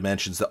basically the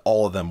dimensions that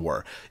all of them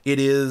were. It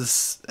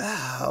is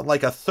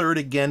like 1/3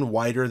 again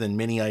wider than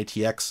Mini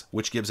ITX,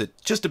 which gives it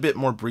just a bit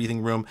more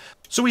breathing room.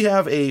 So we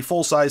have a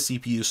full-size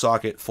CPU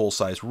socket,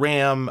 full-size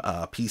RAM,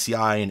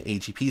 PCI and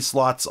AGP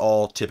slots,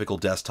 all typical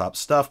desktop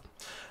stuff.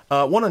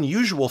 One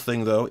unusual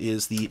thing, though,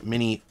 is the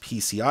Mini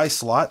PCI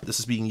slot.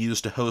 This is being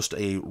used to host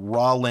a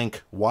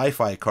Raw-Link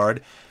Wi-Fi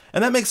card,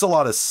 and that makes a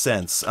lot of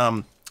sense.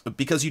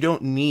 Because you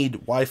don't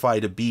need Wi-Fi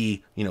to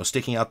be,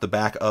 sticking out the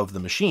back of the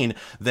machine,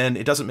 then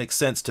it doesn't make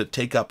sense to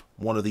take up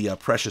one of the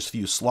precious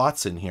few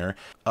slots in here.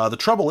 The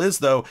trouble is,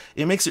 though,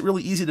 it makes it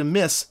really easy to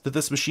miss that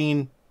this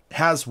machine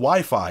has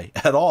Wi-Fi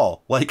at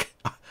all. Like,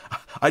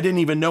 I didn't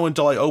even know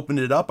until I opened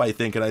it up, I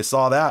think, and I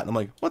saw that, and I'm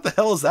like, what the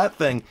hell is that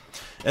thing?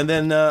 And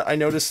then I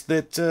noticed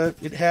that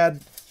it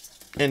had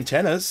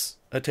antennas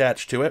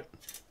attached to it,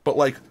 but,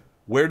 like,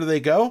 where do they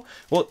go?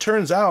 Well, it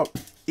turns out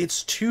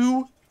it's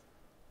 2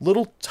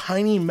 little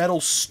tiny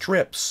metal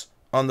strips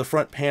on the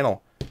front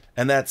panel,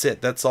 and that's it.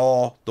 That's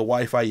all the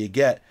Wi-Fi you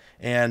get.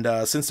 And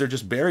since they're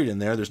just buried in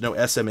there, there's no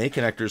SMA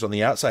connectors on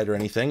the outside or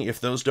anything. If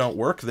those don't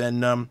work,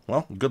 then,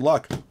 well, good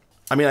luck.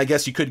 I mean, I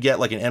guess you could get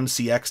like an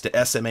MCX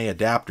to SMA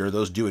adapter.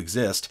 Those do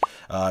exist.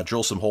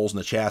 Drill some holes in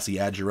the chassis,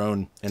 add your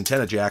own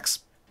antenna jacks.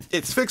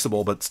 It's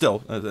fixable, but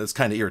still, it's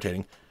kind of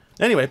irritating.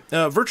 Anyway,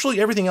 virtually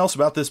everything else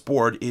about this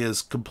board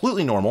is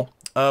completely normal.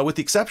 with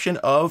the exception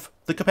of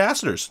the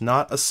capacitors.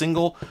 Not a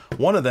single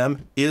one of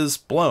them is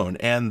blown,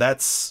 and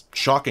that's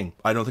shocking.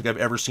 I don't think I've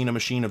ever seen a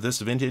machine of this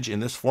vintage in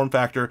this form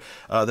factor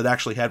that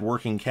actually had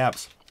working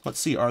caps. Let's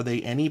see, are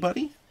they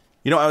anybody?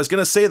 You know, I was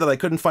going to say that I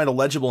couldn't find a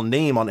legible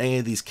name on any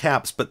of these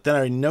caps, but then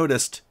I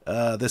noticed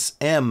this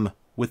M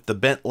with the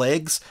bent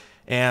legs,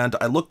 and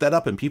I looked that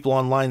up, and people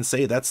online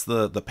say that's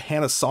the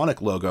Panasonic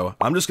logo.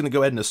 I'm just going to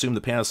go ahead and assume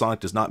that Panasonic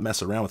does not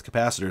mess around with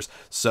capacitors,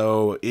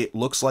 so it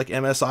looks like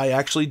MSI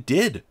actually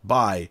did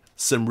buy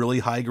some really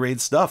high-grade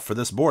stuff for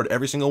this board.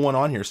 Every single one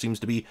on here seems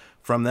to be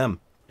from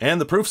them. And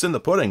the proof's in the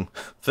pudding.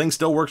 Thing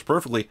still works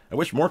perfectly. I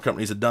wish more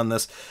companies had done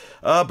this.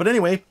 But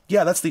anyway,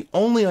 yeah, that's the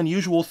only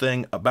unusual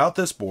thing about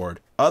this board,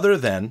 other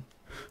than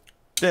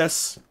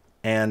this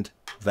and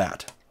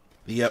that.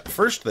 The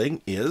first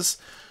thing is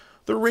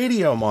the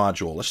radio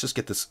module. Let's just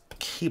get this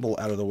cable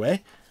out of the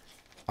way.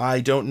 I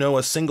don't know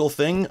a single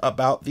thing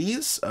about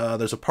these.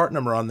 There's a part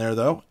number on there,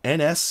 though.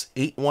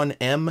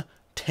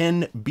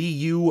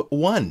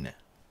 NS81M10BU1.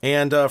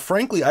 And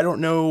frankly, I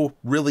don't know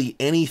really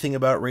anything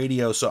about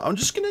radio, so I'm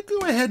just going to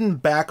go ahead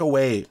and back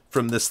away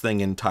from this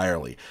thing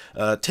entirely.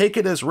 Take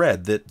it as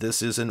read that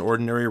this is an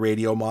ordinary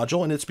radio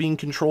module and it's being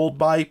controlled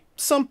by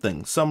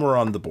something somewhere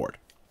on the board.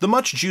 The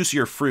much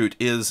juicier fruit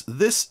is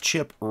this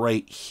chip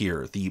right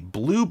here, the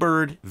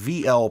Bluebird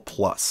VL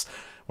Plus.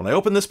 When I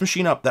opened this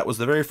machine up, that was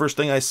the very first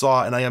thing I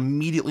saw, and I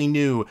immediately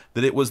knew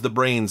that it was the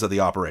brains of the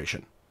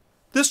operation.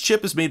 This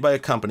chip is made by a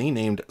company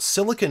named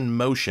Silicon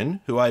Motion,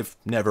 who I've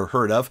never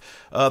heard of.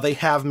 They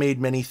have made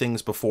many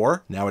things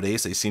before.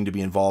 Nowadays, they seem to be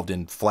involved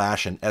in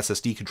flash and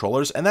SSD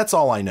controllers, and that's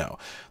all I know.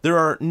 There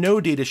are no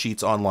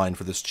datasheets online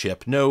for this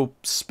chip, no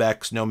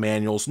specs, no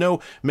manuals, no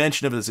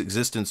mention of its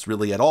existence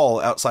really at all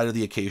outside of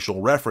the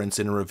occasional reference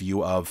in a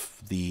review of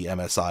the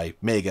MSI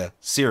Mega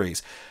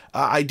series.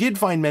 I did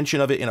find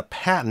mention of it in a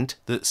patent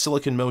that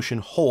Silicon Motion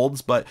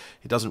holds, but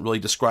it doesn't really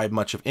describe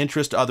much of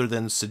interest other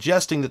than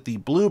suggesting that the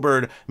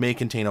Bluebird may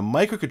contain a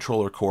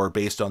microcontroller core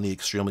based on the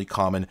extremely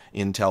common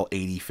Intel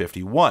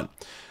 8051.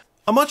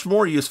 A much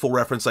more useful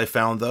reference I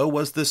found, though,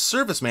 was this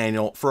service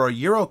manual for a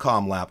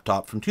Eurocom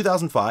laptop from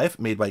 2005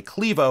 made by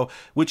Clevo,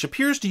 which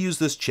appears to use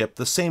this chip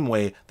the same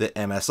way that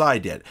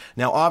MSI did.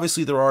 Now,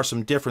 obviously, there are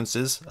some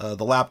differences.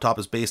 The laptop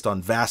is based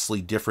on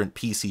vastly different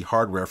PC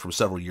hardware from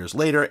several years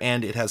later,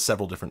 and it has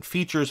several different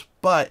features,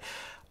 but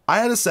I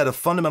had a set of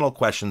fundamental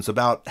questions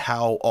about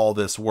how all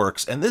this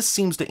works, and this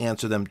seems to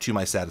answer them to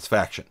my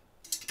satisfaction.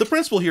 The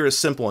principle here is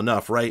simple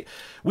enough, right?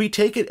 We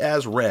take it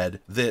as read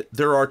that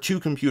there are two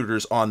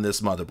computers on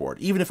this motherboard,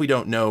 even if we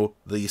don't know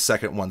the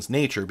second one's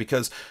nature,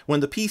 because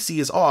when the PC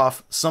is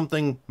off,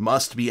 something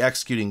must be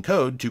executing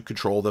code to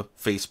control the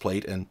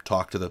faceplate and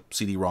talk to the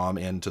CD-ROM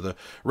and to the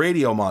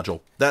radio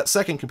module. That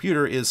second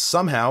computer is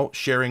somehow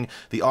sharing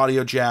the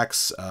audio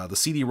jacks, the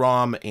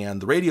CD-ROM,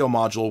 and the radio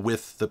module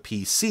with the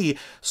PC,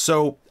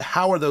 so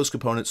how are those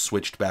components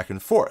switched back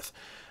and forth?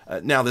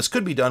 Now, this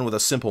could be done with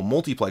a simple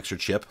multiplexer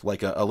chip,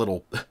 like a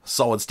little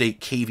solid-state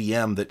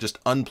KVM that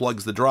just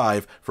unplugs the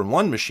drive from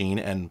one machine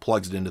and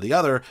plugs it into the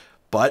other,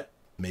 but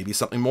maybe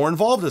something more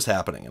involved is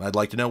happening, and I'd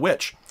like to know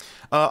which.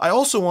 I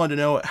also wanted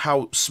to know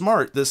how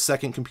smart this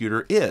second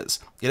computer is.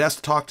 It has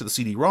to talk to the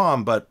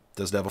CD-ROM, but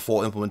does it have a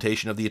full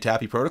implementation of the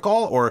ATAPI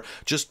protocol, or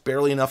just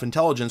barely enough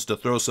intelligence to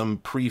throw some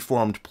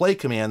preformed play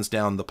commands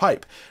down the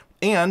pipe?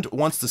 And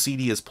once the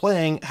CD is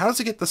playing, how does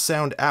it get the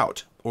sound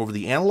out? Over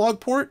the analog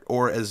port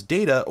or as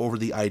data over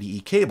the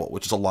IDE cable,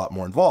 which is a lot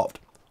more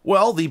involved?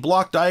 Well, the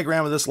block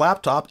diagram of this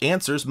laptop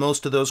answers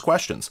most of those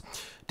questions.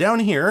 Down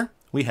here,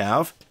 we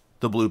have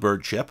the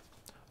Bluebird chip.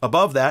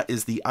 Above that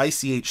is the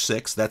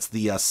ICH6, that's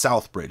the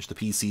South Bridge, the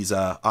PC's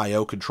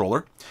I/O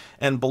controller.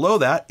 And below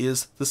that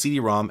is the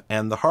CD-ROM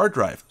and the hard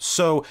drive.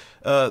 So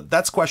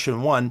that's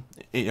question one.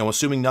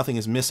 Assuming nothing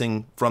is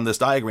missing from this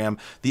diagram,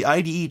 the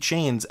IDE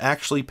chains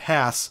actually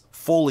pass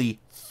fully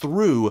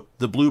through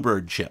the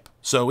Bluebird chip.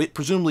 So it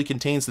presumably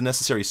contains the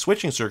necessary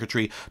switching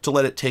circuitry to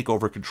let it take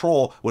over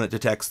control when it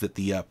detects that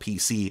the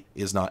PC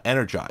is not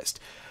energized.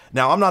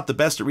 Now, I'm not the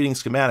best at reading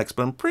schematics,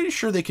 but I'm pretty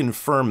sure they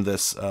confirm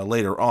this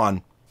later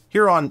on.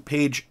 Here on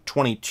page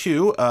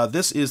 22,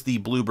 this is the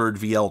Bluebird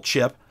VL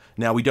chip.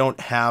 Now, we don't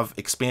have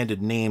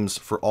expanded names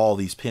for all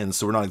these pins,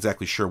 so we're not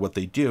exactly sure what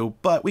they do,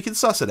 but we can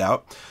suss it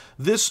out.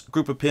 This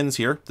group of pins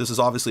here, this is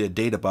obviously a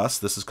data bus.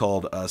 This is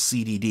called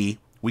CDD.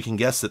 We can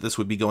guess that this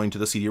would be going to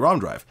the CD-ROM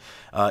drive.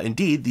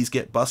 Indeed, these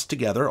get bussed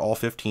together, all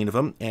 15 of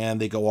them, and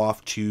they go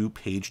off to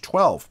page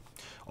 12.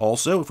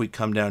 Also, if we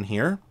come down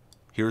here,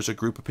 here's a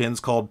group of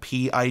pins called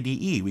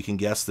PIDE. We can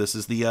guess this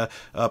is the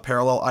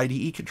parallel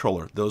IDE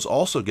controller. Those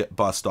also get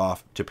bussed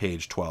off to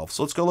page 12.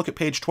 So let's go look at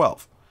page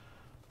 12.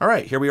 All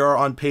right, here we are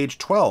on page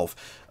 12.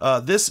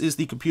 This is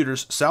the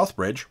computer's South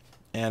Bridge,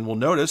 and we'll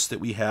notice that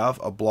we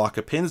have a block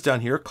of pins down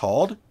here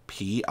called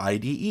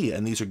PIDE,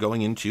 and these are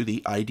going into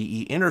the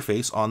IDE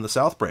interface on the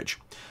South Bridge.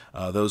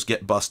 Those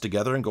get bussed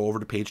together and go over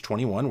to page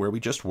 21 where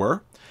we just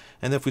were.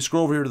 And if we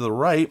scroll over here to the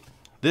right,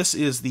 this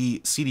is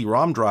the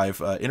CD-ROM drive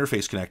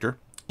interface connector,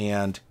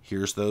 and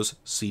here's those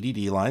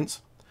CDD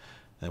lines.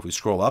 And if we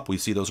scroll up, we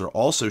see those are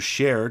also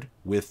shared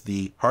with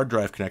the hard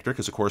drive connector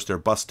because, of course, they're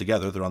bused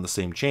together. They're on the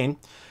same chain.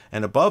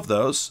 And above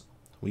those,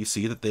 we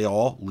see that they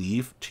all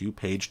leave to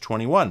page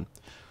 21.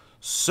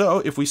 So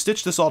if we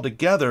stitch this all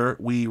together,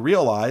 we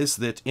realize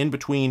that in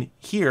between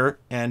here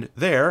and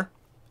there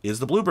is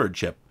the Bluebird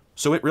chip.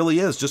 So it really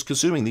is just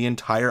consuming the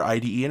entire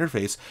IDE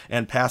interface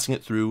and passing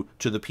it through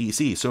to the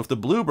PC. So if the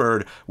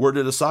Bluebird were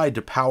to decide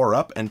to power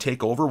up and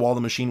take over while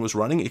the machine was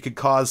running, it could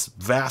cause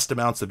vast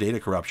amounts of data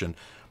corruption.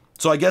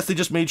 So I guess they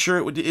just made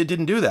sure it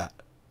didn't do that.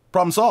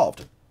 Problem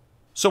solved.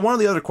 So one of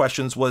the other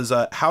questions was,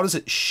 how does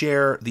it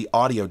share the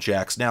audio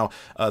jacks? Now,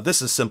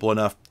 this is simple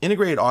enough.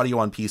 Integrated audio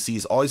on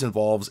PCs always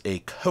involves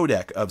a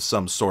codec of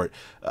some sort.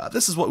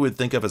 This is what we would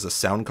think of as a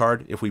sound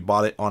card if we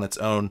bought it on its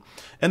own.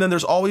 And then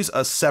there's always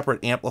a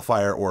separate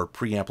amplifier or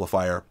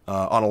preamplifier.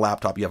 On a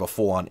laptop, you have a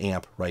full-on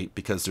amp, right?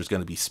 Because there's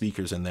going to be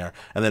speakers in there.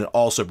 And then it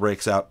also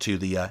breaks out to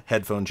the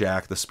headphone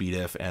jack, the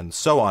SpeedIF, and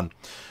so on.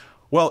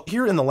 Well,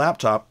 here in the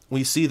laptop,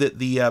 we see that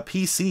the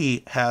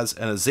PC has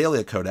an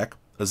Azalea codec.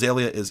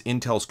 Azalea is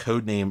Intel's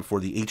code name for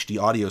the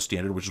HD audio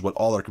standard, which is what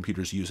all our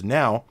computers use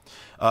now.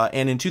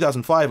 And in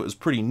 2005, it was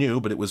pretty new,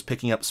 but it was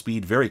picking up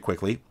speed very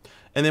quickly.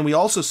 And then we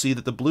also see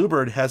that the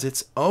Bluebird has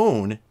its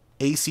own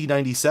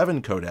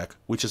AC97 codec,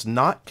 which is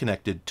not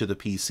connected to the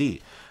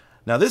PC.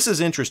 Now, this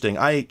is interesting.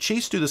 I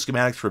chased through the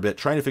schematics for a bit,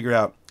 trying to figure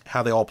out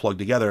how they all plug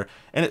together,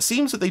 and it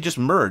seems that they just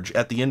merge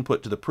at the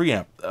input to the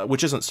preamp,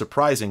 which isn't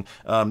surprising.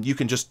 You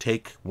can just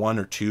take one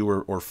or two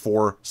or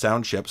four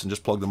sound chips and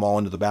just plug them all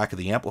into the back of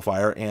the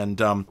amplifier, and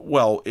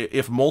well,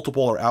 if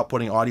multiple are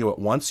outputting audio at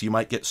once, you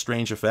might get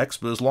strange effects,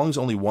 but as long as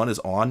only one is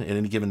on at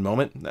any given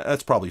moment,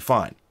 that's probably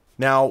fine.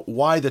 Now,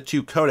 why the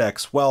two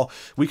codecs? Well,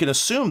 we can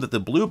assume that the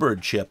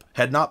Bluebird chip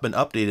had not been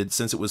updated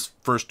since it was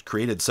first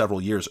created several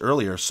years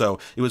earlier, so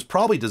it was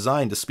probably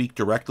designed to speak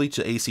directly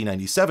to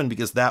AC97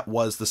 because that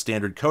was the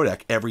standard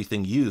codec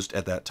everything used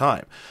at that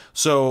time.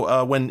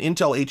 So when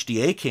Intel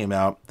HDA came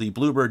out, the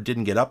Bluebird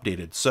didn't get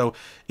updated. So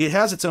it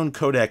has its own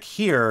codec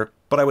here,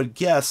 but I would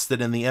guess that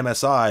in the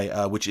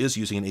MSI, which is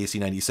using an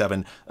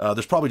AC97,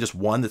 there's probably just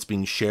one that's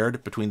being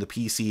shared between the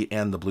PC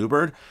and the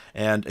Bluebird.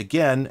 And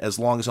again, as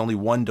long as only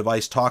one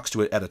device talks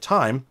to it at a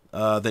time,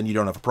 then you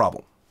don't have a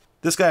problem.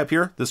 This guy up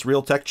here, this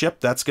Realtek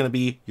chip, that's going to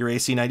be your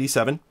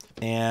AC97.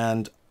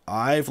 And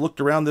I've looked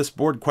around this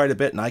board quite a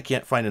bit and I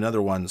can't find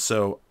another one.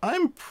 So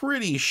I'm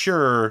pretty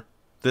sure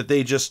that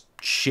they just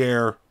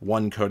share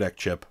one codec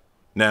chip.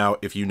 Now,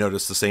 if you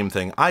notice the same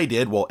thing I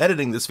did while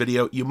editing this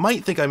video, you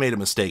might think I made a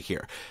mistake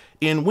here.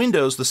 In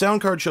Windows, the sound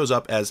card shows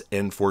up as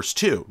Enforce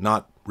 2,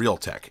 not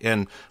Realtek.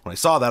 And when I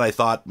saw that, I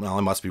thought, well,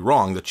 I must be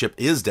wrong. The chip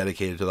is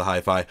dedicated to the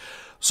Hifi.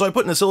 So I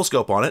put an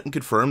oscilloscope on it and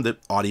confirmed that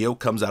audio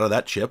comes out of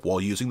that chip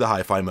while using the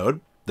Hifi mode.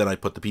 Then I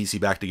put the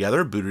PC back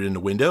together, booted into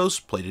Windows,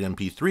 played it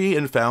MP3,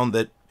 and found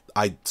that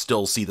I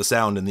still see the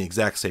sound in the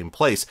exact same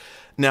place.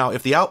 Now,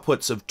 if the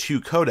outputs of two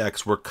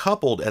codecs were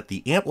coupled at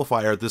the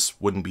amplifier, this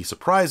wouldn't be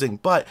surprising,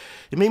 but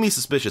it made me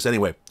suspicious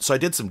anyway, so I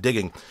did some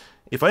digging.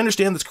 If I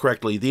understand this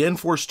correctly, the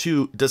Enforce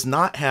 2 does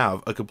not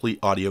have a complete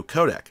audio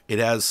codec. It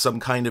has some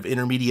kind of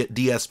intermediate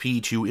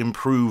DSP to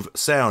improve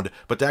sound,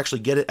 but to actually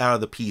get it out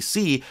of the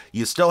PC,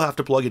 you still have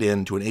to plug it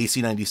into an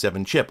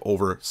AC97 chip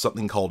over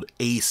something called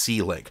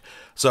AC-Link.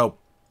 So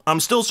I'm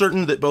still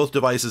certain that both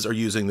devices are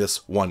using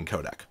this one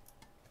codec.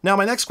 Now,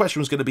 my next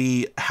question was going to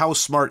be, how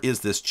smart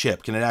is this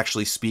chip? Can it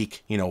actually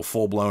speak,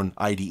 full-blown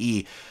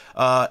IDE?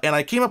 And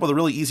I came up with a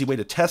really easy way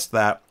to test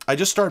that. I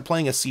just started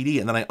playing a CD,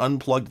 and then I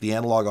unplugged the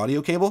analog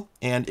audio cable,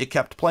 and it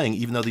kept playing,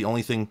 even though the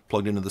only thing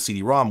plugged into the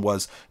CD-ROM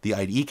was the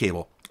IDE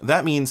cable.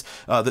 That means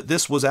that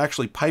this was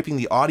actually piping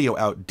the audio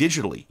out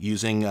digitally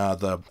using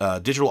the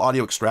digital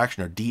audio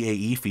extraction, or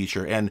DAE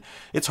feature, and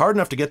it's hard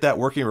enough to get that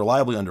working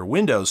reliably under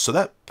Windows, so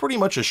that pretty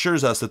much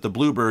assures us that the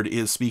Bluebird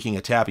is speaking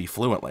a TAPI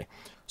fluently.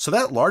 So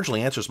that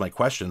largely answers my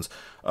questions.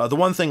 The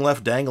one thing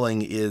left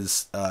dangling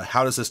is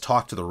how does this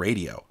talk to the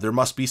radio? There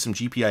must be some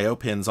GPIO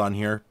pins on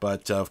here,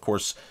 but of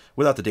course,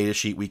 without the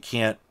datasheet, we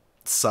can't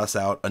suss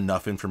out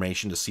enough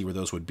information to see where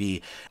those would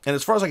be. And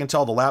as far as I can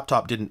tell, the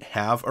laptop didn't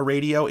have a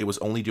radio. It was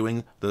only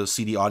doing the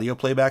CD audio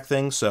playback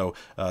thing, so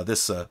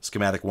this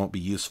schematic won't be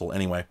useful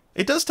anyway.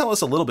 It does tell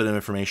us a little bit of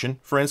information.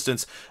 For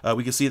instance,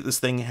 we can see that this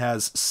thing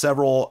has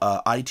several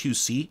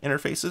I2C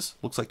interfaces.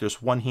 Looks like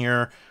there's one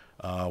here,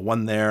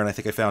 one there, and I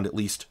think I found at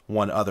least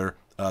one other.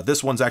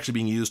 This one's actually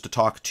being used to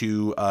talk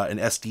to an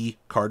SD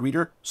card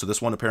reader, so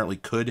this one apparently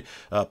could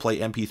play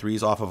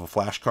MP3s off of a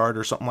flash card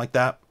or something like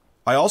that.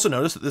 I also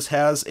noticed that this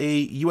has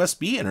a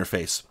USB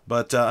interface,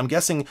 but I'm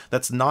guessing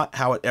that's not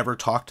how it ever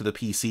talked to the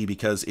PC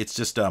because it's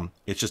just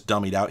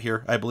dummied out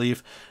here, I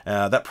believe.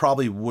 That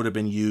probably would have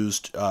been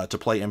used to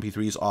play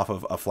MP3s off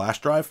of a flash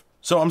drive.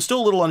 So I'm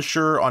still a little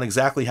unsure on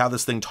exactly how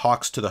this thing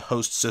talks to the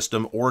host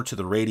system or to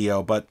the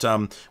radio, but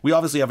we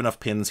obviously have enough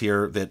pins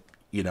here that,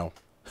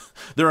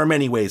 there are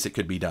many ways it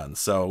could be done,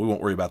 so we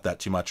won't worry about that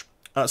too much.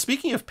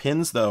 Speaking of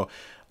pins, though,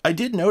 I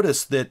did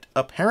notice that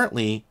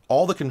apparently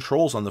all the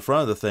controls on the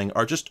front of the thing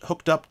are just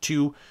hooked up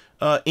to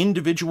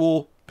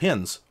individual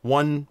pins,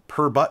 1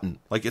 per button.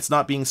 Like, it's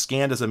not being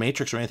scanned as a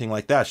matrix or anything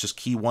like that. It's just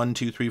key 1,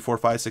 2, 3, 4,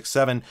 5, 6,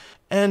 7.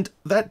 And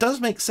that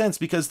does make sense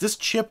because this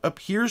chip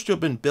appears to have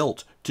been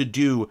built to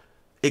do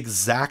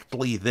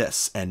exactly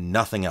this and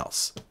nothing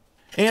else.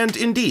 And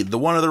indeed, the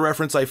one other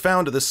reference I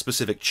found to this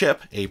specific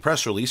chip, a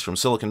press release from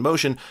Silicon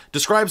Motion,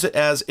 describes it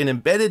as an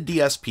embedded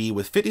DSP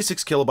with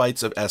 56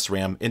 kilobytes of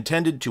SRAM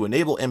intended to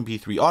enable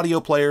MP3 audio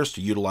players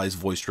to utilize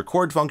voice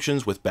record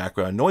functions with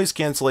background noise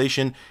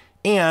cancellation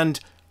and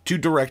to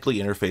directly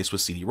interface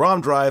with CD-ROM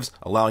drives,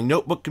 allowing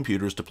notebook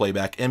computers to play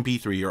back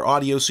MP3 or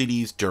audio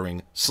CDs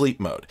during sleep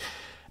mode.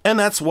 And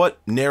that's what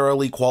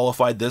narrowly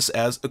qualified this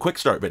as a quick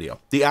start video.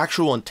 The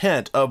actual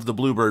intent of the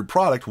Bluebird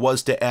product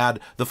was to add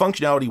the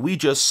functionality we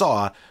just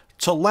saw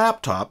to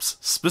laptops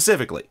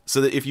specifically, so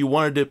that if you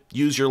wanted to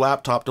use your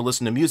laptop to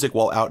listen to music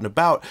while out and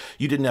about,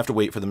 you didn't have to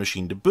wait for the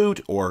machine to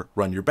boot or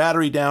run your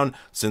battery down,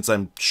 since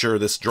I'm sure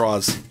this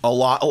draws a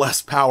lot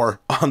less power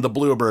on the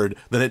Bluebird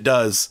than it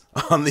does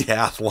on the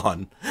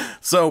Athlon.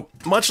 So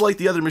much like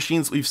the other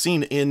machines we've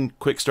seen in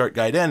Quick Start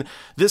Gaiden,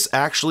 this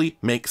actually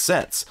makes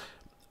sense.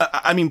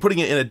 I mean, putting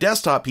it in a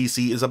desktop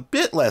PC is a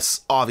bit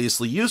less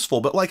obviously useful,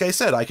 but like I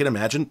said, I can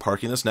imagine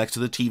parking this next to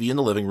the TV in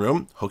the living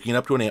room, hooking it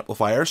up to an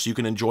amplifier so you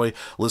can enjoy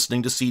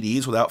listening to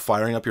CDs without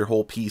firing up your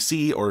whole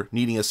PC or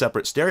needing a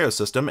separate stereo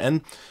system,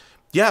 and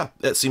yeah,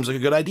 that seems like a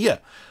good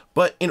idea.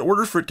 But in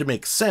order for it to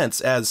make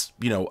sense as,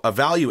 you know, a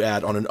value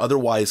add on an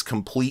otherwise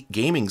complete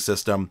gaming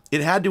system,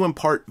 it had to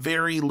impart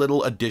very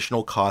little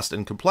additional cost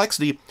and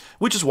complexity,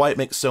 which is why it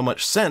makes so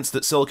much sense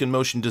that Silicon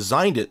Motion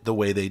designed it the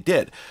way they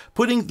did.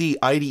 Putting the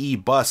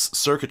IDE bus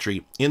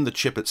circuitry in the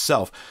chip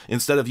itself,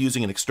 instead of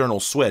using an external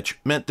switch,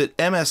 meant that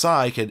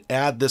MSI could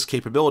add this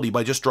capability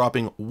by just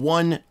dropping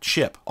 1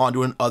 chip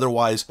onto an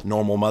otherwise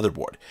normal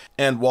motherboard.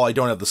 And while I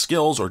don't have the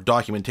skills or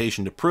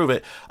documentation to prove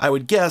it, I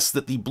would guess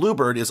that the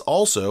Bluebird is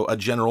also a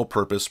general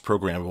purpose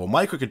programmable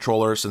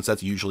microcontroller, since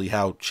that's usually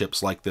how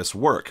chips like this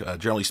work.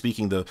 Generally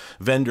speaking, the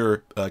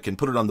vendor can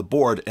put it on the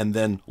board and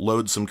then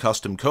load some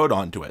custom code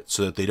onto it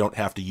so that they don't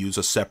have to use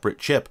a separate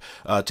chip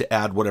to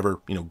add whatever,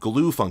 you know,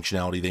 glue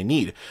functionality they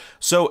need.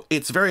 So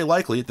it's very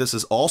likely that this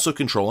is also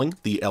controlling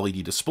the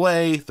LED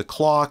display, the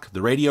clock,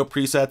 the radio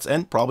presets,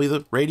 and probably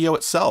the radio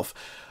itself.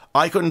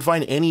 I couldn't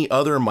find any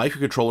other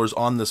microcontrollers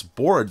on this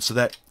board, so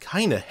that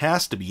kind of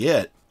has to be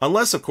it.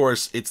 Unless, of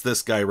course, it's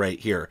this guy right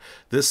here.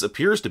 This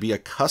appears to be a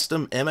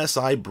custom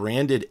MSI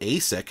branded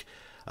ASIC.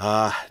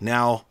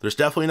 Now, there's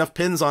definitely enough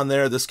pins on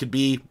there. This could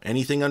be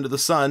anything under the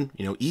sun,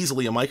 you know,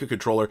 easily a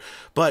microcontroller.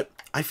 But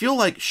I feel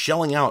like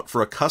shelling out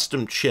for a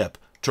custom chip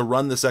to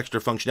run this extra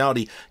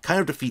functionality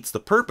kind of defeats the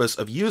purpose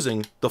of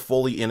using the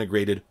fully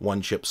integrated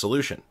one-chip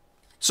solution.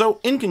 So,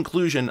 in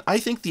conclusion, I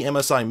think the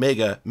MSI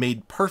Mega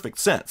made perfect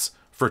sense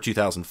for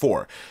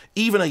 2004.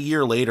 Even a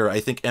year later,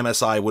 I think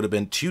MSI would have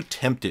been too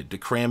tempted to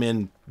cram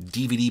in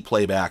DVD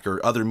playback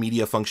or other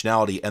media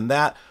functionality, and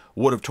that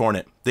would have torn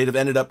it. They'd have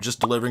ended up just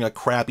delivering a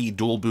crappy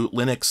dual boot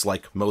Linux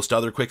like most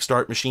other quick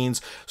start machines,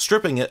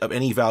 stripping it of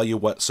any value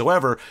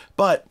whatsoever.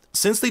 But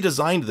since they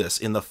designed this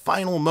in the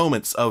final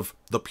moments of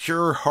the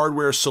pure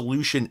hardware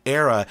solution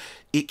era,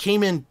 it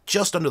came in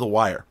just under the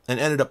wire and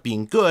ended up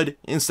being good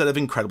instead of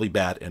incredibly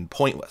bad and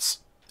pointless.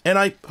 And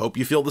I hope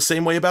you feel the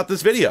same way about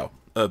this video.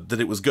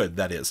 That it was good,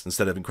 that is,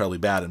 instead of incredibly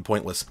bad and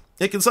pointless.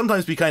 It can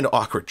sometimes be kind of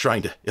awkward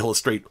trying to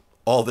illustrate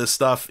all this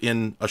stuff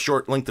in a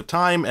short length of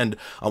time and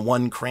on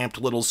one cramped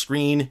little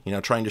screen, you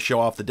know, trying to show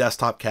off the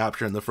desktop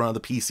capture in the front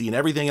of the PC and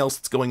everything else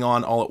that's going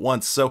on all at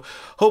once. So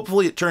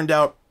hopefully it turned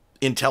out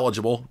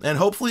intelligible, and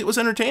hopefully it was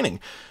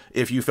entertaining.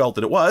 If you felt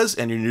that it was,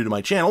 and you're new to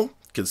my channel,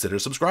 consider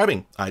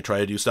subscribing. I try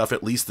to do stuff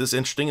at least this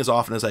interesting as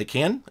often as I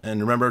can,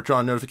 and remember to turn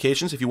on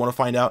notifications if you want to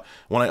find out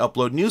when I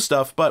upload new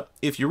stuff. But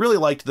if you really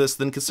liked this,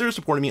 then consider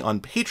supporting me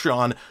on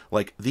Patreon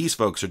like these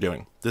folks are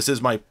doing. This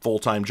is my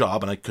full-time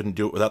job, and I couldn't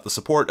do it without the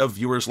support of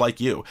viewers like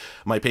you.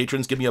 My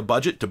patrons give me a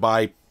budget to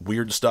buy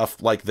weird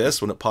stuff like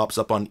this when it pops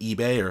up on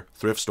eBay or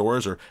thrift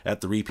stores or at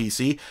the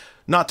RePC.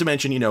 Not to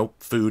mention, you know,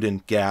 food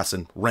and gas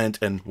and rent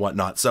and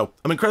whatnot. So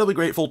I'm incredibly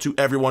grateful to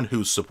everyone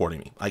who's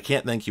supporting me. I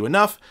can't thank you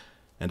enough.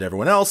 And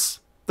everyone else,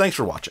 thanks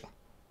for watching.